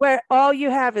bad. Where all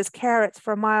you have is carrots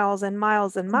for miles and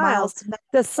miles and miles.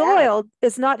 The soil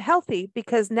is not healthy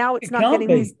because now it's not getting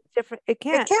these different. It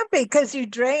can't be because you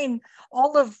drain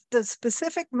all of the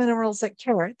specific minerals that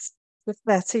carrots, if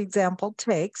that's the example,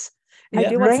 takes. I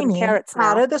do want some carrots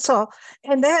out of the soil.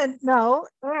 And then,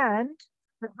 and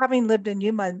having lived in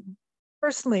Yuma,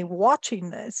 personally watching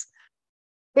this,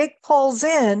 it pulls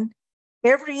in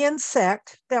every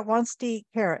insect that wants to eat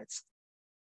carrots.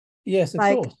 Yes, of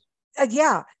course.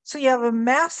 So you have a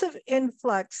massive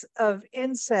influx of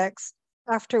insects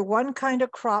after one kind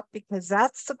of crop because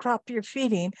that's the crop you're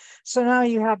feeding. So now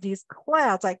you have these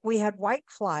clouds, like we had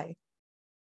whitefly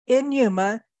in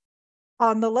Yuma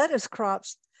on the lettuce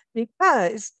crops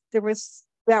because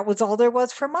that was all there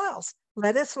was for miles.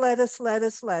 Lettuce. It took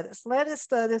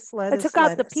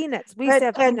out the peanuts. We used to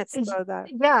have peanuts for that.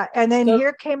 Yeah, and then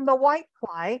here came the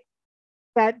whitefly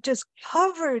that just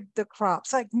covered the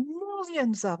crops, like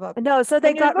millions of them. No, so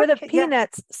they got rid of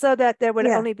peanuts so that there would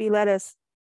only be lettuce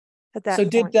at that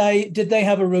point. So did they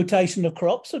have a rotation of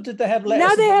crops, or did they have lettuce?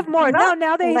 Now they have more. No,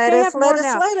 now they have more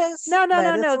now.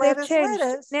 No. They've changed.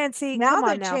 Nancy, now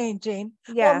they're changing.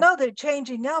 Yeah. Well, no, they're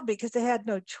changing now because they had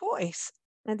no choice.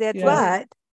 And they had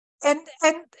and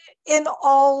in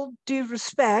all due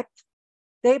respect,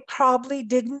 they probably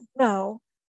didn't know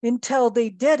until they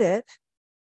did it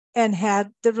and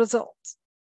had the results.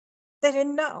 They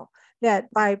didn't know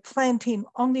that by planting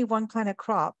only one kind of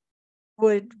crop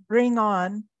would bring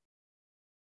on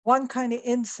one kind of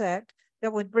insect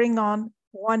that would bring on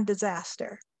one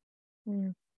disaster.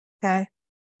 Okay,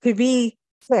 to be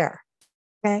fair,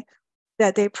 okay,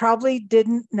 that they probably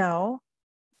didn't know.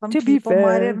 Some people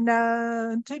might have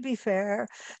known, to be fair.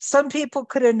 Some people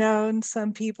could have known,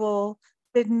 some people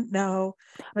didn't know.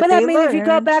 But I mean, if you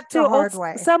go back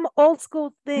to some old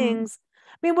school things,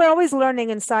 I mean, we're always learning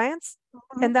in science,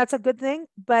 and that's a good thing.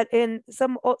 But in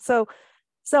some old school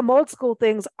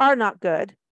things are not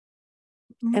good.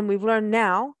 And we've learned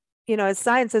now, as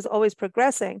science is always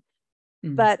progressing.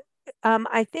 But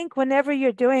I think whenever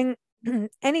you're doing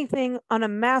anything on a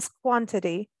mass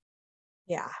quantity,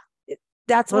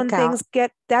 that's when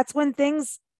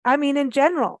things I mean, in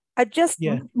general, even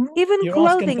You're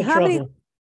clothing, how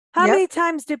many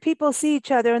times do people see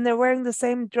each other and they're wearing the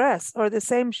same dress or the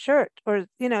same shirt or,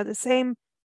 the same,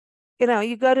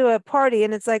 you go to a party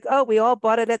and it's like, oh, we all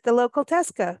bought it at the local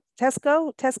Tesco,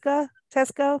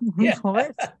 Yeah.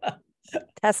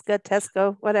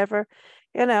 Tesco, whatever.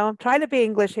 I'm trying to be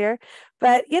English here,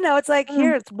 but it's like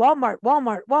here it's Walmart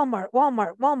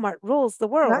rules the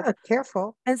world.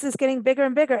 Careful. And it's just getting bigger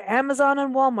and bigger. Amazon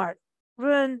and Walmart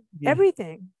ruin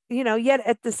everything, yet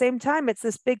at the same time, it's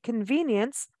this big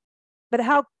convenience. But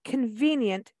how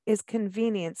convenient is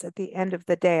convenience at the end of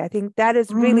the day? I think that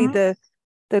is really the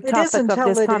topic of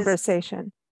this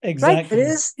conversation. Exactly. Right? It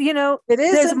is. It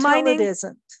is there's until mining, it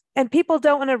isn't. And people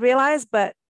don't want to realize,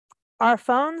 but our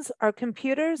phones, our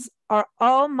computers are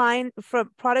all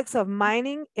from products of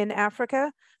mining in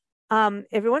Africa.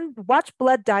 Everyone watch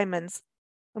blood diamonds.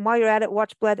 And while you're at it,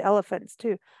 watch blood elephants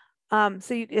too.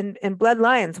 So you in blood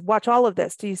lions, watch all of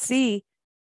this. Do you see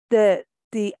the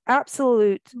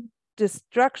absolute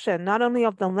destruction, not only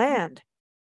of the land,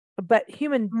 but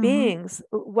human beings,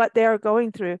 what they are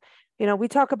going through? We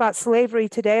talk about slavery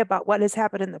today, about what has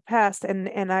happened in the past.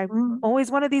 And I'm always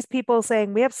one of these people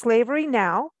saying we have slavery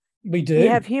now. We do. We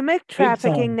have human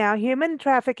trafficking now,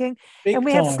 and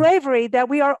we have slavery that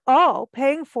we are all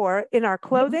paying for in our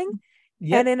clothing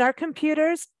and in our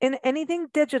computers, in anything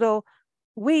digital.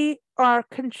 We are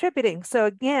contributing. So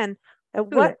again,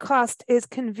 at what cost is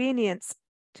convenience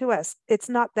to us? It's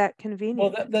not that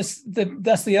convenient. Well, that's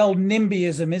the old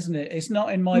NIMBYism, isn't it? It's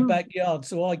not in my backyard,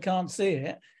 so I can't see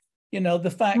it.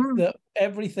 The fact that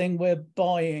everything we're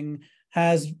buying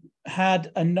has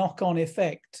had a knock-on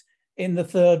effect in the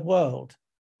third world,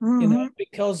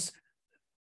 because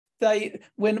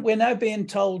we're now being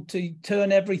told to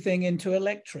turn everything into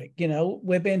electric.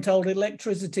 We're being told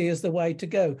electricity is the way to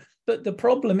go. But the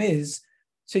problem is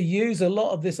to use a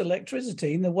lot of this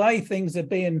electricity and the way things are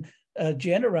being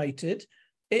generated,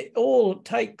 it all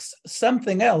takes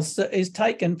something else that is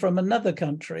taken from another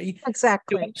country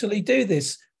exactly to actually do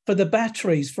this. For the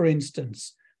batteries, for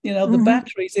instance, the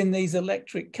batteries in these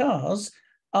electric cars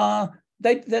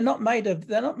they're not made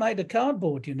of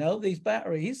cardboard. These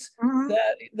batteries,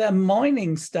 they're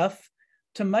mining stuff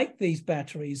to make these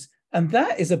batteries, and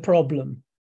that is a problem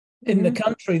in the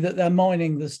country that they're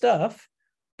mining the stuff.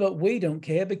 But we don't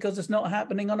care because it's not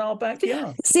happening on our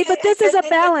backyard. See, but this is a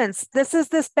balance.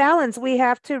 This balance we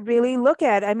have to really look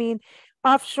at. I mean,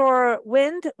 offshore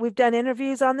wind, we've done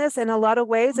interviews on this. In a lot of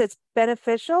ways, it's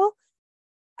beneficial.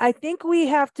 I think we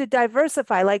have to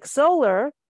diversify. Like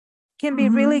solar can be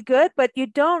really good, but you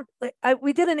don't.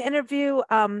 We did an interview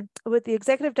with the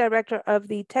executive director of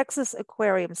the Texas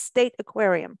Aquarium, State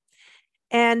Aquarium.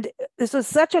 And this was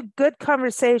such a good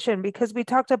conversation because we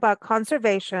talked about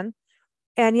conservation.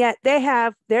 And yet they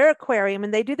have their aquarium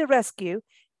and they do the rescue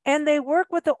and they work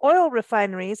with the oil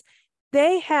refineries.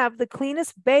 They have the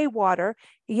cleanest bay water,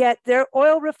 yet their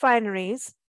oil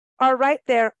refineries are right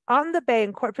there on the bay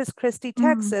in Corpus Christi,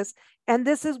 Texas. And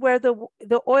this is where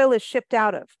the oil is shipped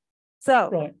out of.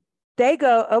 So they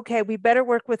go, okay, we better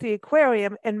work with the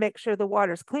aquarium and make sure the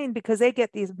water's clean because they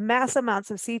get these mass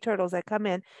amounts of sea turtles that come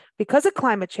in because of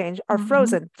climate change are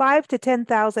frozen 5,000 to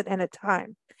 10,000 at a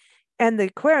time. And the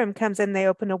aquarium comes in, they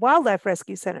open a wildlife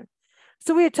rescue center.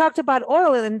 So we had talked about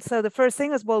oil. And so the first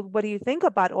thing is, well, what do you think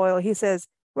about oil? He says,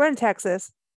 we're in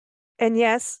Texas. And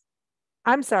yes,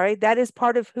 I'm sorry, that is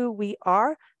part of who we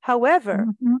are. However,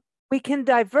 we can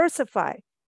diversify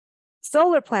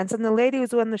solar plants. And the lady who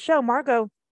was on the show,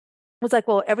 Margot, was like,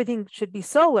 well, everything should be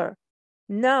solar.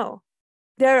 No,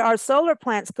 there are solar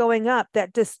plants going up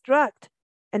that destruct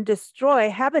and destroy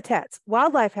habitats,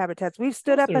 wildlife habitats. We've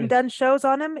stood up and done shows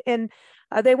on them, and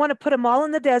they want to put them all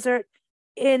in the desert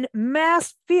in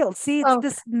mass fields. See, it's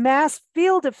this mass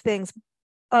field of things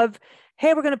of,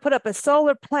 hey, we're going to put up a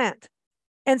solar plant.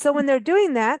 And so when they're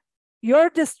doing that, you're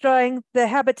destroying the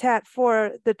habitat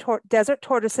for the desert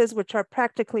tortoises, which are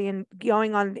practically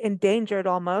going on endangered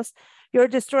almost. You're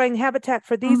destroying habitat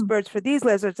for these birds, for these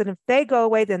lizards. And if they go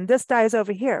away, then this dies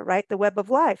over here, right? The web of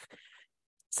life.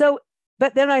 So,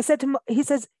 but then I said to him, he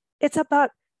says, it's about,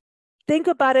 think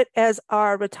about it as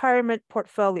our retirement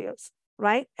portfolios,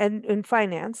 right? And in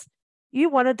finance, you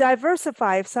want to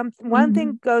diversify. If one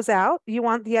thing goes out, you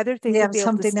want the other thing to be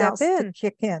able to step in. To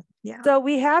kick in. Yeah. So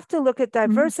we have to look at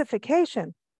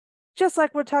diversification, just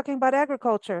like we're talking about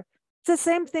agriculture. It's the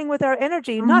same thing with our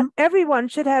energy. Not everyone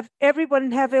should have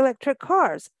electric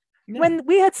cars. No. When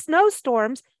we had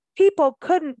snowstorms, people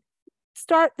couldn't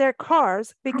start their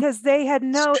cars because they had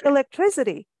no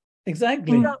electricity.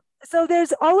 Exactly. So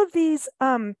there's all of these.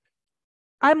 I'm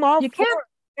all you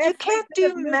can't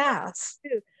do mass.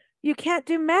 You can't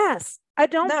do mass. I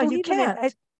don't believe you can't. in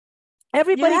it.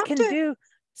 Everybody can do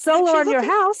solar on your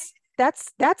house.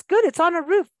 That's good. It's on a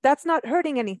roof. That's not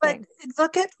hurting anything. But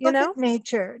look at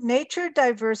nature. Nature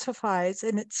diversifies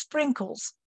and it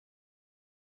sprinkles.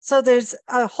 So there's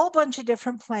a whole bunch of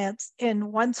different plants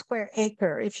in 1 square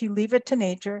acre. If you leave it to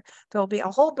nature, there'll be a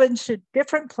whole bunch of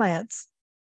different plants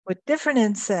with different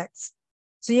insects.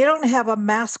 So you don't have a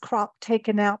mass crop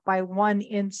taken out by one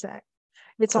insect.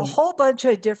 It's a whole bunch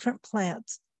of different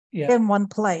plants in one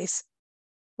place.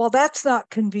 Well, that's not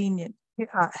convenient to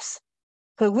us.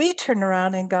 So we turn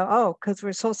around and go, oh, because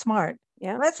we're so smart.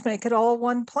 Yeah, let's make it all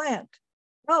one plant.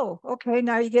 Oh, okay,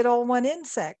 now you get all one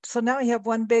insect. So now you have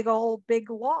one big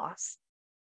loss.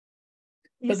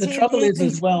 But the trouble is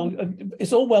as well,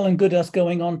 it's all well and good us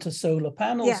going on to solar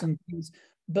panels and things,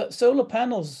 but solar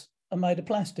panels are made of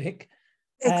plastic.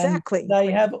 Exactly. And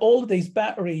they have all of these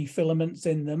battery filaments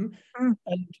in them, and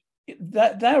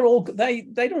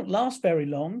they don't last very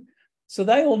long. So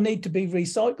they all need to be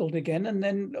recycled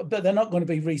again, but they're not going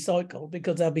to be recycled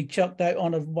because they'll be chucked out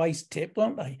on a waste tip,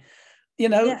 won't they?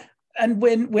 And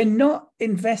when we're not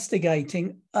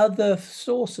investigating other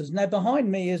sources. Now,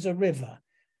 behind me is a river,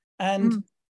 and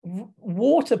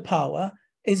water power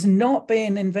is not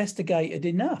being investigated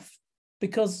enough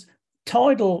because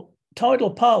tidal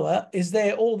power is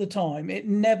there all the time. It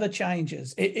never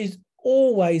changes. It is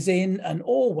always in and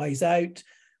always out,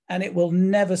 and it will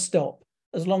never stop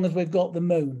as long as we've got the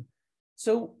moon.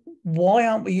 So why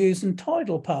aren't we using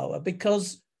tidal power?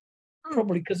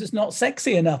 Probably because it's not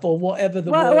sexy enough or whatever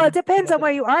the word. Well, it depends on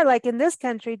where you are. Like in this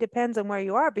country, depends on where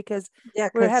you are because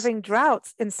we're having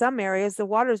droughts in some areas. The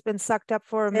water's been sucked up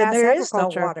for mass agriculture. There is no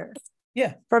water.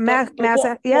 Yeah. For mass, what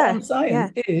I'm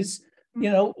saying yeah. is,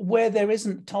 where there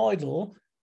isn't tidal,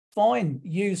 fine,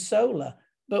 use solar.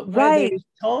 But where there is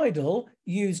tidal,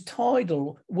 use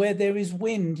tidal. Where there is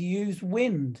wind, use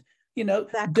wind.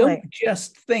 Don't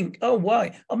just think, oh,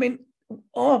 why? I mean,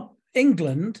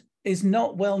 England is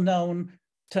not well known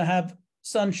to have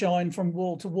sunshine from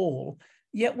wall to wall,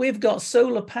 yet we've got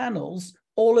solar panels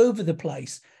all over the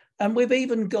place. And we've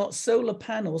even got solar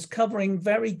panels covering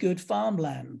very good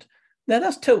farmland. Now,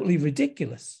 that's totally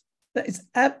ridiculous. That is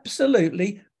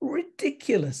absolutely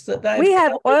ridiculous that we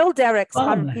have oil derricks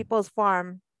on people's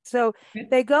farm. So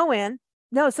they go in.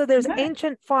 No, so there's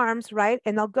ancient farms, right?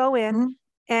 And they'll go in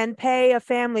and pay a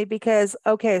family because,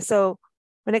 okay, so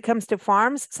when it comes to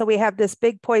farms, so we have this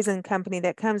big poison company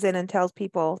that comes in and tells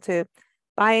people to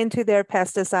buy into their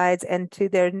pesticides and to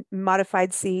their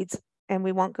modified seeds. And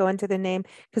we won't go into their name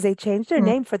because they changed their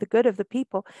name for the good of the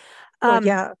people.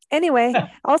 Anyway,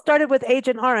 all started with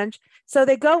Agent Orange. So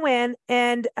they go in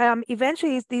and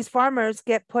eventually these farmers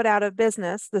get put out of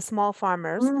business, the small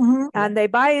farmers, and they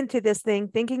buy into this thing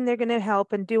thinking they're going to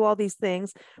help and do all these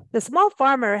things. The small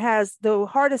farmer has the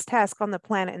hardest task on the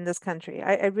planet in this country.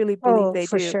 I really believe they do.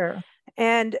 For sure.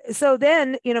 And so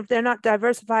then, if they're not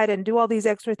diversified and do all these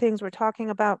extra things we're talking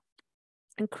about,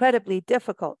 incredibly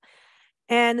difficult.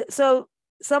 And so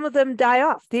some of them die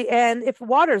off. And if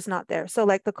water's not there, so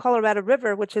like the Colorado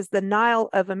River, which is the Nile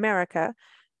of America,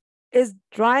 is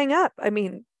drying up. I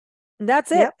mean,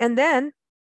 that's it. Yep. And then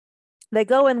they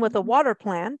go in with a water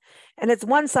plan, and it's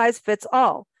one size fits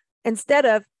all, instead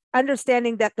of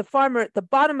understanding that the farmer at the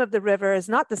bottom of the river is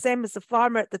not the same as the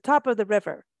farmer at the top of the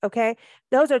river. Okay,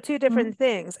 those are two different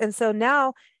things. And so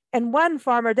now, and one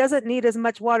farmer doesn't need as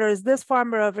much water as this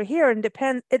farmer over here, and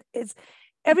it's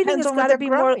everything has got to be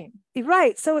growing. More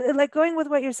right. So like going with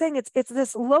what you're saying, it's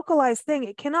this localized thing.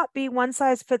 It cannot be one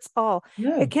size fits all.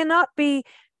 No. It cannot be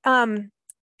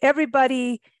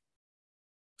everybody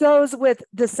goes with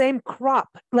the same crop.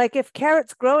 Like if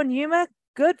carrots grow in Yuma,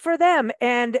 good for them.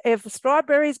 And if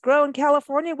strawberries grow in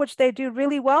California, which they do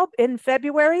really well in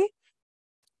February,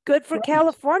 good for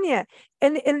California.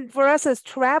 And for us as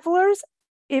travelers,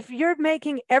 if you're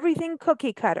making everything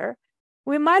cookie cutter,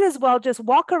 we might as well just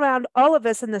walk around, all of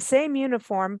us in the same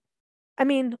uniform. I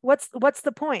mean, what's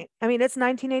the point? I mean, it's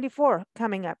 1984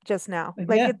 coming up just now.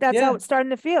 Like that's how it's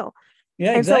starting to feel.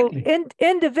 Yeah, and exactly. So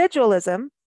individualism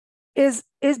is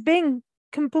being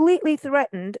completely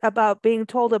threatened about being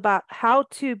told about how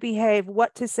to behave,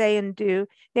 what to say and do.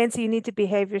 Nancy, you need to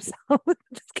behave yourself. but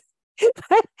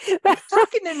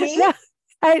talking to me? No,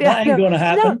 that ain't going to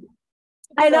happen. No,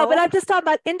 I know, but I'm just talking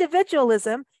about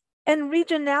individualism. And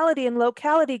regionality and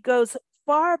locality goes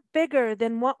far bigger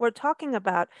than what we're talking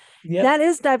about. Yep. That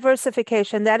is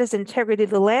diversification. That is integrity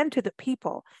of the land to the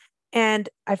people. And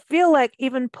I feel like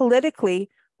even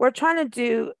politically, we're trying to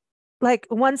do like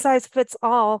one size fits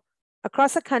all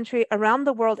across the country, around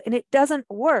the world, and it doesn't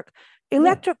work.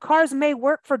 Electric cars may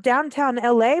work for downtown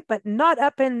LA, but not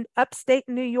up in upstate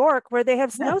New York where they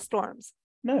have snowstorms.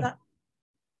 No.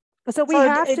 So we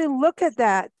have to look at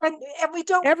that. And we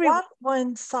don't want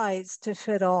one size to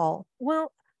fit all.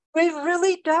 Well, we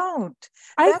really don't.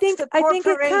 I think the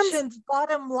corporation's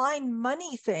bottom line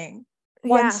money thing.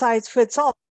 One size fits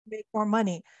all. Make more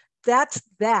money. That's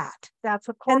a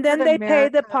corporate and then they pay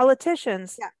the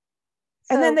politicians. Yeah.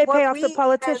 And then they pay off the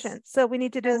politicians. So we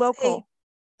need to do local.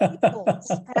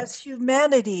 As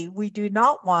humanity, we do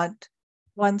not want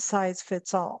one size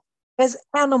fits all. As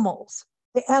animals,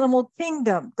 the animal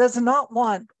kingdom does not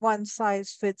want one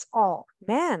size fits all.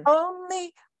 Man.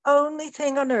 Only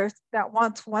thing on earth that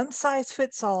wants one size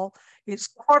fits all is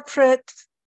corporate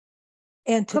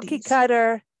entities. Cookie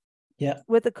cutter. Yeah.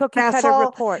 With the cookie cutter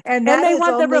report. And they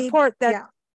want the report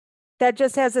that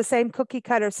just has the same cookie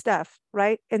cutter stuff,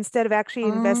 right? Instead of actually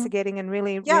investigating and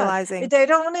really realizing. They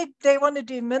want to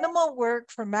do minimal work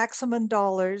for maximum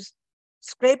dollars,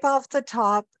 scrape off the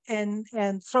top and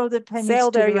throw the pennies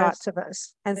to the rest of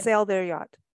us. And sail their yacht.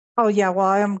 Oh yeah, well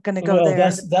I'm going to go there.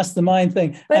 That's the main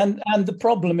thing. And the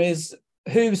problem is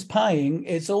who's paying?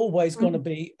 It's always going to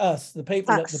be us, the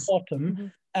people at the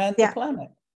bottom and the planet.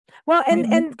 Well,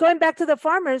 and going back to the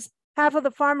farmers, half of the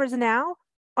farmers now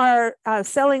are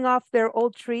selling off their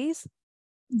old trees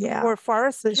for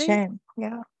forestry. It's a shame.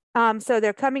 Yeah. So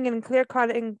they're coming in and clear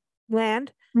cutting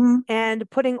land and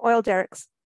putting oil derricks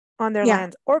on their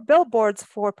lands or billboards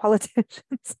for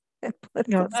politicians and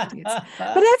political students.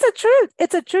 But that's a truth.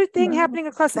 It's a true thing happening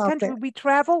across the country. We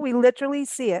travel, we literally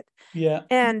see it. Yeah.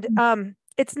 And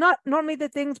it's not normally the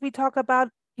things we talk about,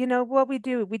 what we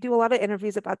do. We do a lot of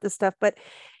interviews about this stuff, but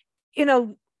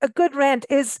a good rant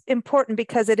is important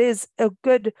because it's a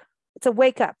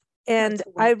wake up. And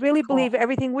I really believe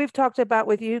everything we've talked about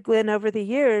with you, Glynn, over the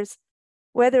years,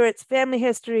 whether it's family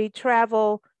history,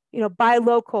 travel, buy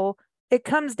local, it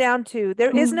comes down to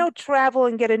there is no travel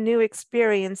and get a new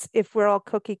experience if we're all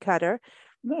cookie cutter.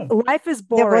 No. Life is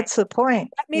boring. Yeah, what's the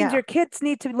point? That means your kids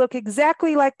need to look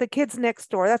exactly like the kids next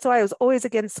door. That's why I was always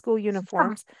against school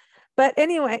uniforms. But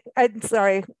anyway, I'm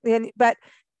sorry. But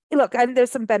look,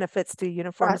 there's some benefits to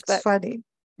uniforms. That's funny.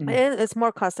 And it's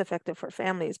more cost effective for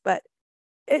families. But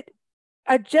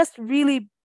I just really,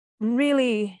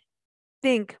 really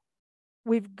think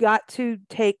we've got to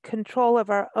take control of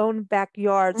our own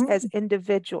backyards as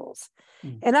individuals.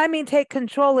 And I mean, take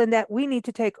control in that we need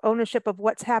to take ownership of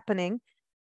what's happening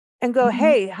and go,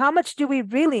 hey, how much do we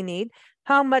really need?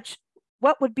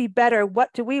 What would be better? What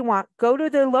do we want? Go to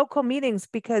the local meetings,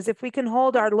 because if we can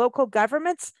hold our local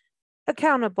governments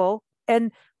accountable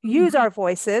and use our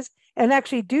voices and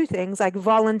actually do things like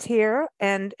volunteer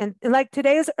and like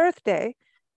today is Earth Day,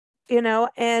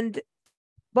 and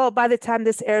well, by the time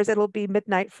this airs, it'll be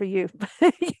midnight for you.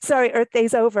 Sorry, Earth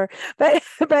Day's over. But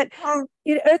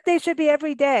Earth Day should be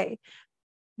every day.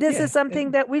 This is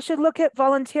something that we should look at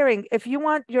volunteering. If you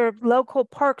want your local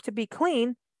park to be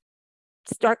clean,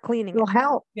 start cleaning. It'll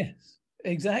help. Yes,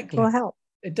 exactly. It'll help.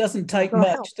 It doesn't take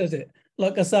much, does it?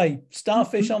 Like I say,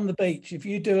 starfish on the beach. If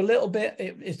you do a little bit,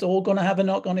 it's all going to have a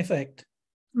knock-on effect.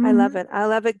 I love it. I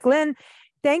love it. Glynn,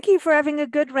 thank you for having a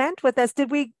good rant with us. Did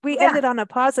we ended on a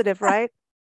positive, right?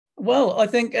 Well, I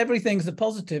think everything's a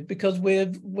positive because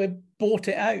we've brought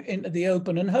it out into the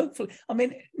open, and hopefully, I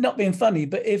mean, not being funny,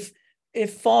 but if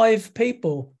 5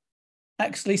 people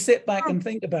actually sit back and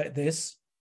think about this,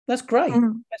 that's great.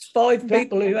 That's 5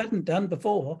 people who hadn't done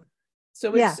before.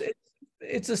 So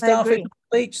it's a starfish on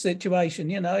the beach situation.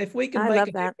 If we can make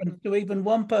a difference to even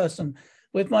one person,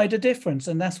 we've made a difference,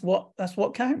 and that's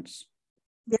what counts.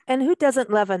 Yeah. And who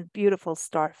doesn't love a beautiful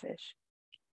starfish?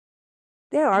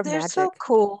 They're magic. So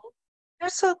cool. They're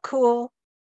so cool.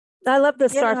 I love the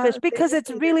starfish because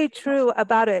it's really true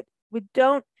about it.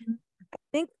 I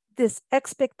think this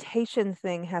expectation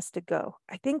thing has to go.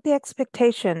 I think the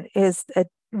expectation is a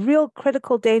real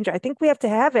critical danger. I think we have to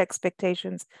have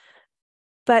expectations,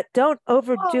 but don't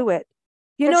overdo it.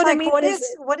 You know what I mean?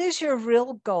 What is your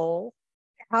real goal?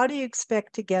 How do you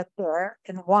expect to get there,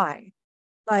 and why?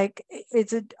 Like,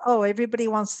 is it, everybody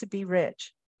wants to be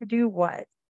rich. To do what?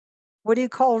 What do you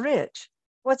call rich?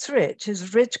 What's rich?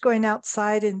 Is rich going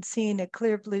outside and seeing a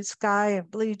clear blue sky and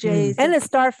blue jays and a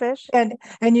starfish and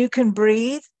you can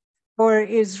breathe? Or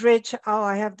is rich,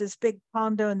 I have this big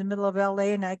condo in the middle of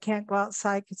LA and I can't go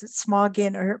outside because it's smoggy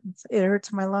and it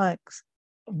hurts my lungs?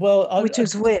 Well, which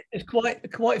is which? It's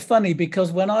quite funny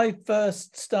because when I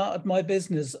first started my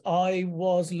business, I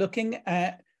was looking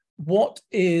at what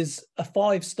is a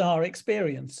 5-star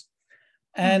experience.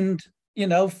 And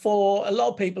for a lot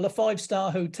of people, a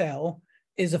 5-star hotel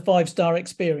is a 5-star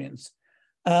experience.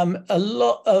 A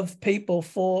lot of people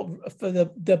for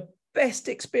the best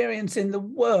experience in the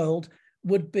world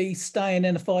would be staying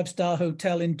in a 5-star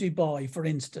hotel in Dubai, for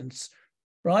instance,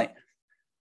 right?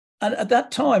 And at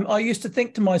that time, I used to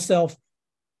think to myself,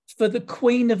 for the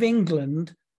Queen of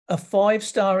England, a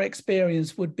 5-star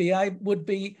experience would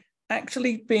be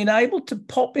actually being able to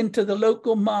pop into the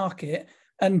local market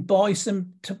and buy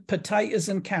some potatoes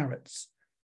and carrots,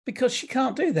 because she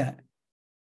can't do that.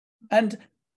 And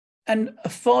an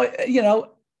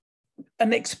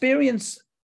experience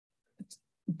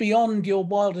beyond your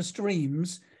wildest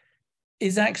dreams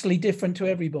is actually different to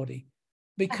everybody,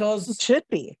 because it should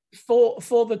be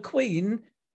for the Queen,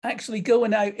 actually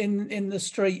going out in the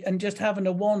street and just having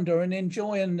a wander and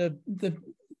enjoying the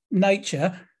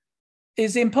nature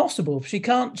is impossible. She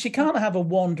can't have a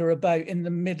wander about in the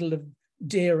middle of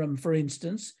Durham, for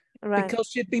instance, because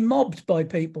she'd be mobbed by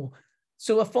people.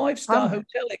 So a 5-star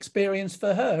hotel experience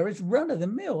for her is run of the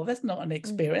mill. That's not an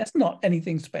experience. That's not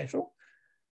anything special.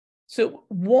 So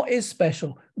what is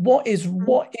special? What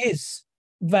is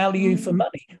value for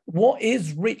money? What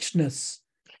is richness?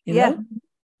 You know?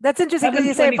 That's interesting because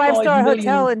you say a 5-star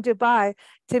hotel in Dubai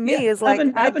to me is like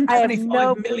having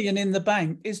 25 million in the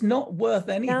bank is not worth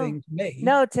anything to me.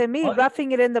 No, to me,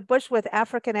 roughing it in the bush with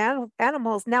African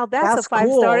animals, now that's a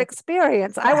 5-star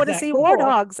experience. I want to see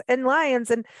warthogs and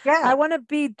lions, and I want to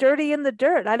be dirty in the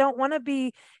dirt. I don't want to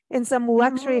be in some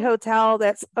luxury hotel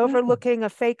that's overlooking a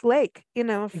fake lake,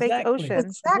 fake ocean.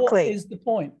 Exactly. What is the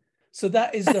point? So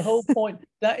that is the whole point.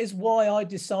 That is why I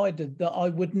decided that I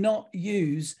would not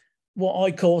use what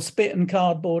I call spit and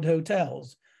cardboard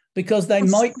hotels, because they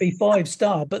might be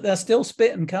 5-star, but they're still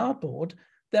spit and cardboard.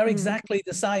 They're exactly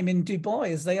the same in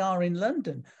Dubai as they are in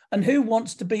London. And who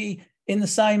wants to be in the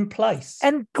same place?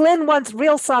 And Glynn wants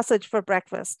real sausage for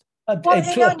breakfast.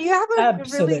 Well, you have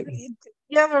Absolutely.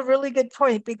 You have a really good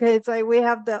point, because we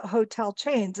have the hotel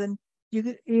chains, and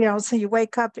so you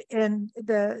wake up in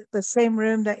the same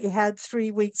room that you had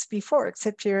 3 weeks before,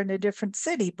 except you're in a different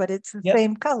city, but it's the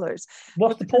same colors.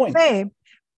 What's the point? Same,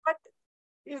 but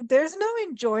there's no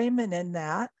enjoyment in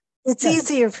that. It's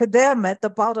easier for them at the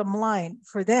bottom line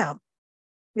for them.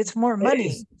 It's more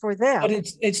money for them. But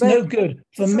it's no good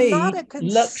for me. Not a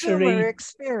consumer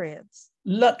experience.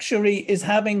 Luxury is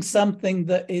having something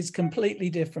that is completely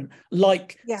different,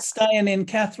 like staying in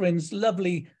Catherine's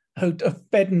lovely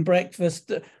bed and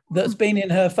breakfast that's been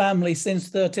in her family since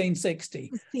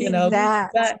 1360.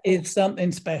 That is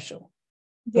something special.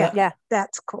 Yeah,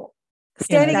 that's cool.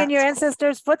 Standing in your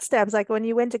ancestors' footsteps, like when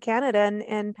you went to Canada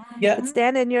and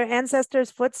stand in your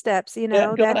ancestors' footsteps,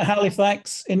 going to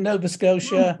Halifax in Nova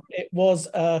Scotia, it was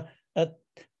a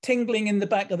tingling in the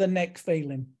back of the neck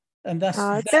feeling. And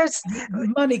that's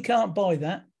money can't buy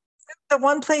that. The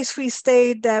one place we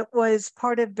stayed that was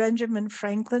part of Benjamin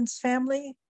Franklin's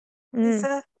family,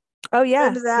 Lisa. Oh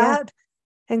yeah, that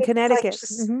in Connecticut,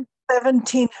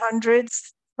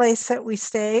 1700s place that we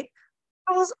stayed.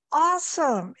 It was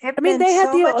awesome. They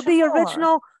had the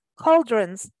original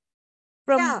cauldrons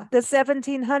from the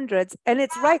 1700s, and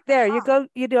it's right there. You go,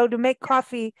 to make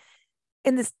coffee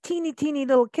in this teeny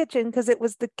little kitchen, because it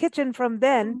was the kitchen from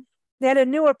then. They had a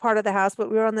newer part of the house, but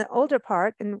we were on the older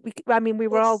part, and we could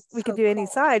do any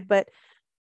side, but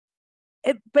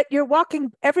you're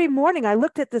walking every morning. I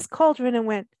looked at this cauldron and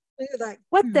went,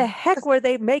 what the heck were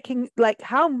they making? Like,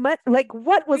 how much, like,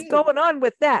 what was going on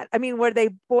with that? I mean, were they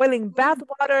boiling bath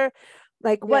water?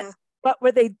 Like, what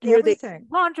were they doing?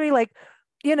 Laundry, like,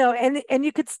 and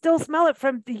you could still smell it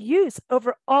from the use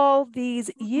over all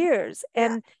these years.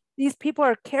 And these people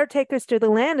are caretakers to the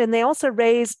land, and they also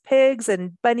raise pigs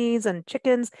and bunnies and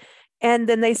chickens, and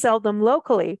then they sell them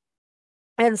locally.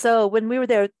 And so when we were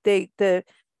there, the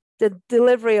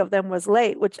delivery of them was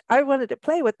late, which I wanted to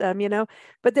play with them,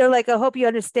 but they're like, I hope you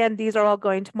understand these are all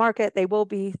going to market. They will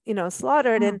be,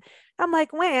 slaughtered. And I'm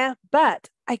like, well, but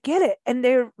I get it. And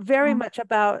they're very much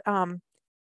about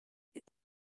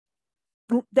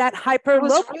that hyper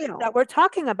local that we're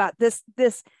talking about. This,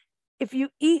 if you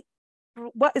eat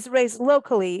what is raised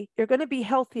locally, you're going to be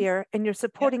healthier, and you're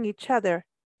supporting each other.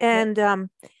 And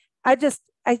I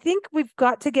think we've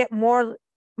got to get more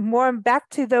back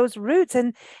to those roots,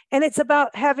 and it's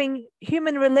about having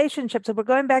human relationships. And we're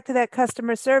going back to that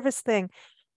customer service thing.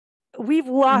 We've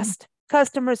lost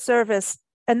customer service,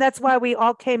 and that's why we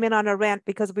all came in on a rant,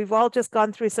 because we've all just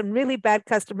gone through some really bad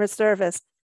customer service.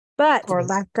 But or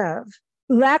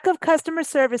lack of customer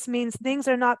service means things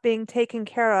are not being taken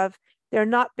care of. They're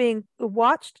not being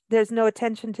watched. There's no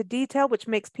attention to detail, which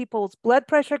makes people's blood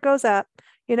pressure goes up,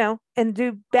 and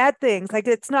do bad things. Like,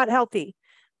 it's not healthy,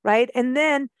 right? And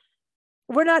then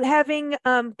we're not having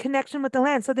connection with the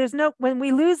land. So when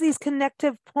we lose these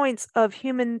connective points of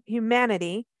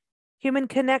humanity, human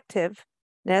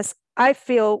connectiveness, I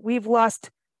feel we've lost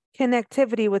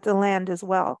connectivity with the land as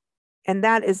well. And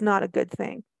that is not a good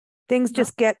thing. Things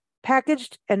just get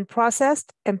packaged and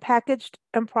processed and packaged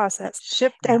and processed.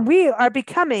 Shipped out. And we are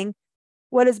becoming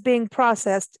what is being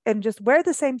processed, and just wear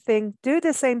the same thing, do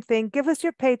the same thing, give us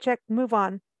your paycheck, move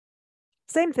on.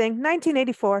 Same thing,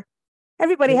 1984.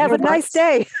 Everybody have a nice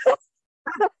day.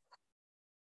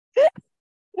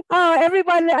 Oh,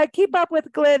 everyone, keep up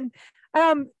with Glynn.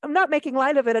 I'm not making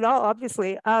light of it at all,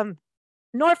 obviously.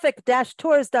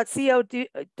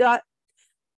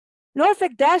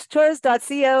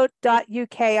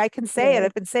 Norfolk-tours.co.uk. I can say it.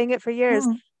 I've been saying it for years.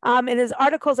 And his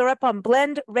articles are up on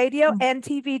Blend Radio and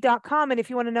TV.com. And if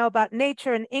you want to know about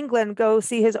nature in England, go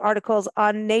see his articles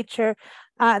on nature,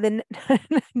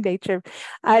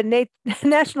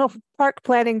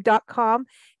 nationalparkplanning.com.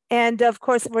 And of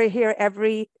course, we're here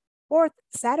every fourth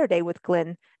Saturday with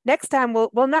Glynn. Next time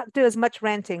we'll not do as much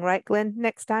ranting, right, Glynn?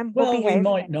 Next time we'll behave. We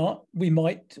might not. We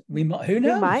might. Who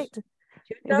knows? We might.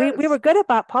 We were good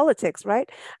about politics, right?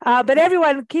 But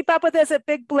everyone, keep up with us at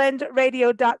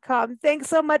bigblendradio.com. Thanks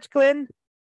so much, Glynn.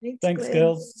 Thanks,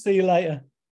 girls. See you later.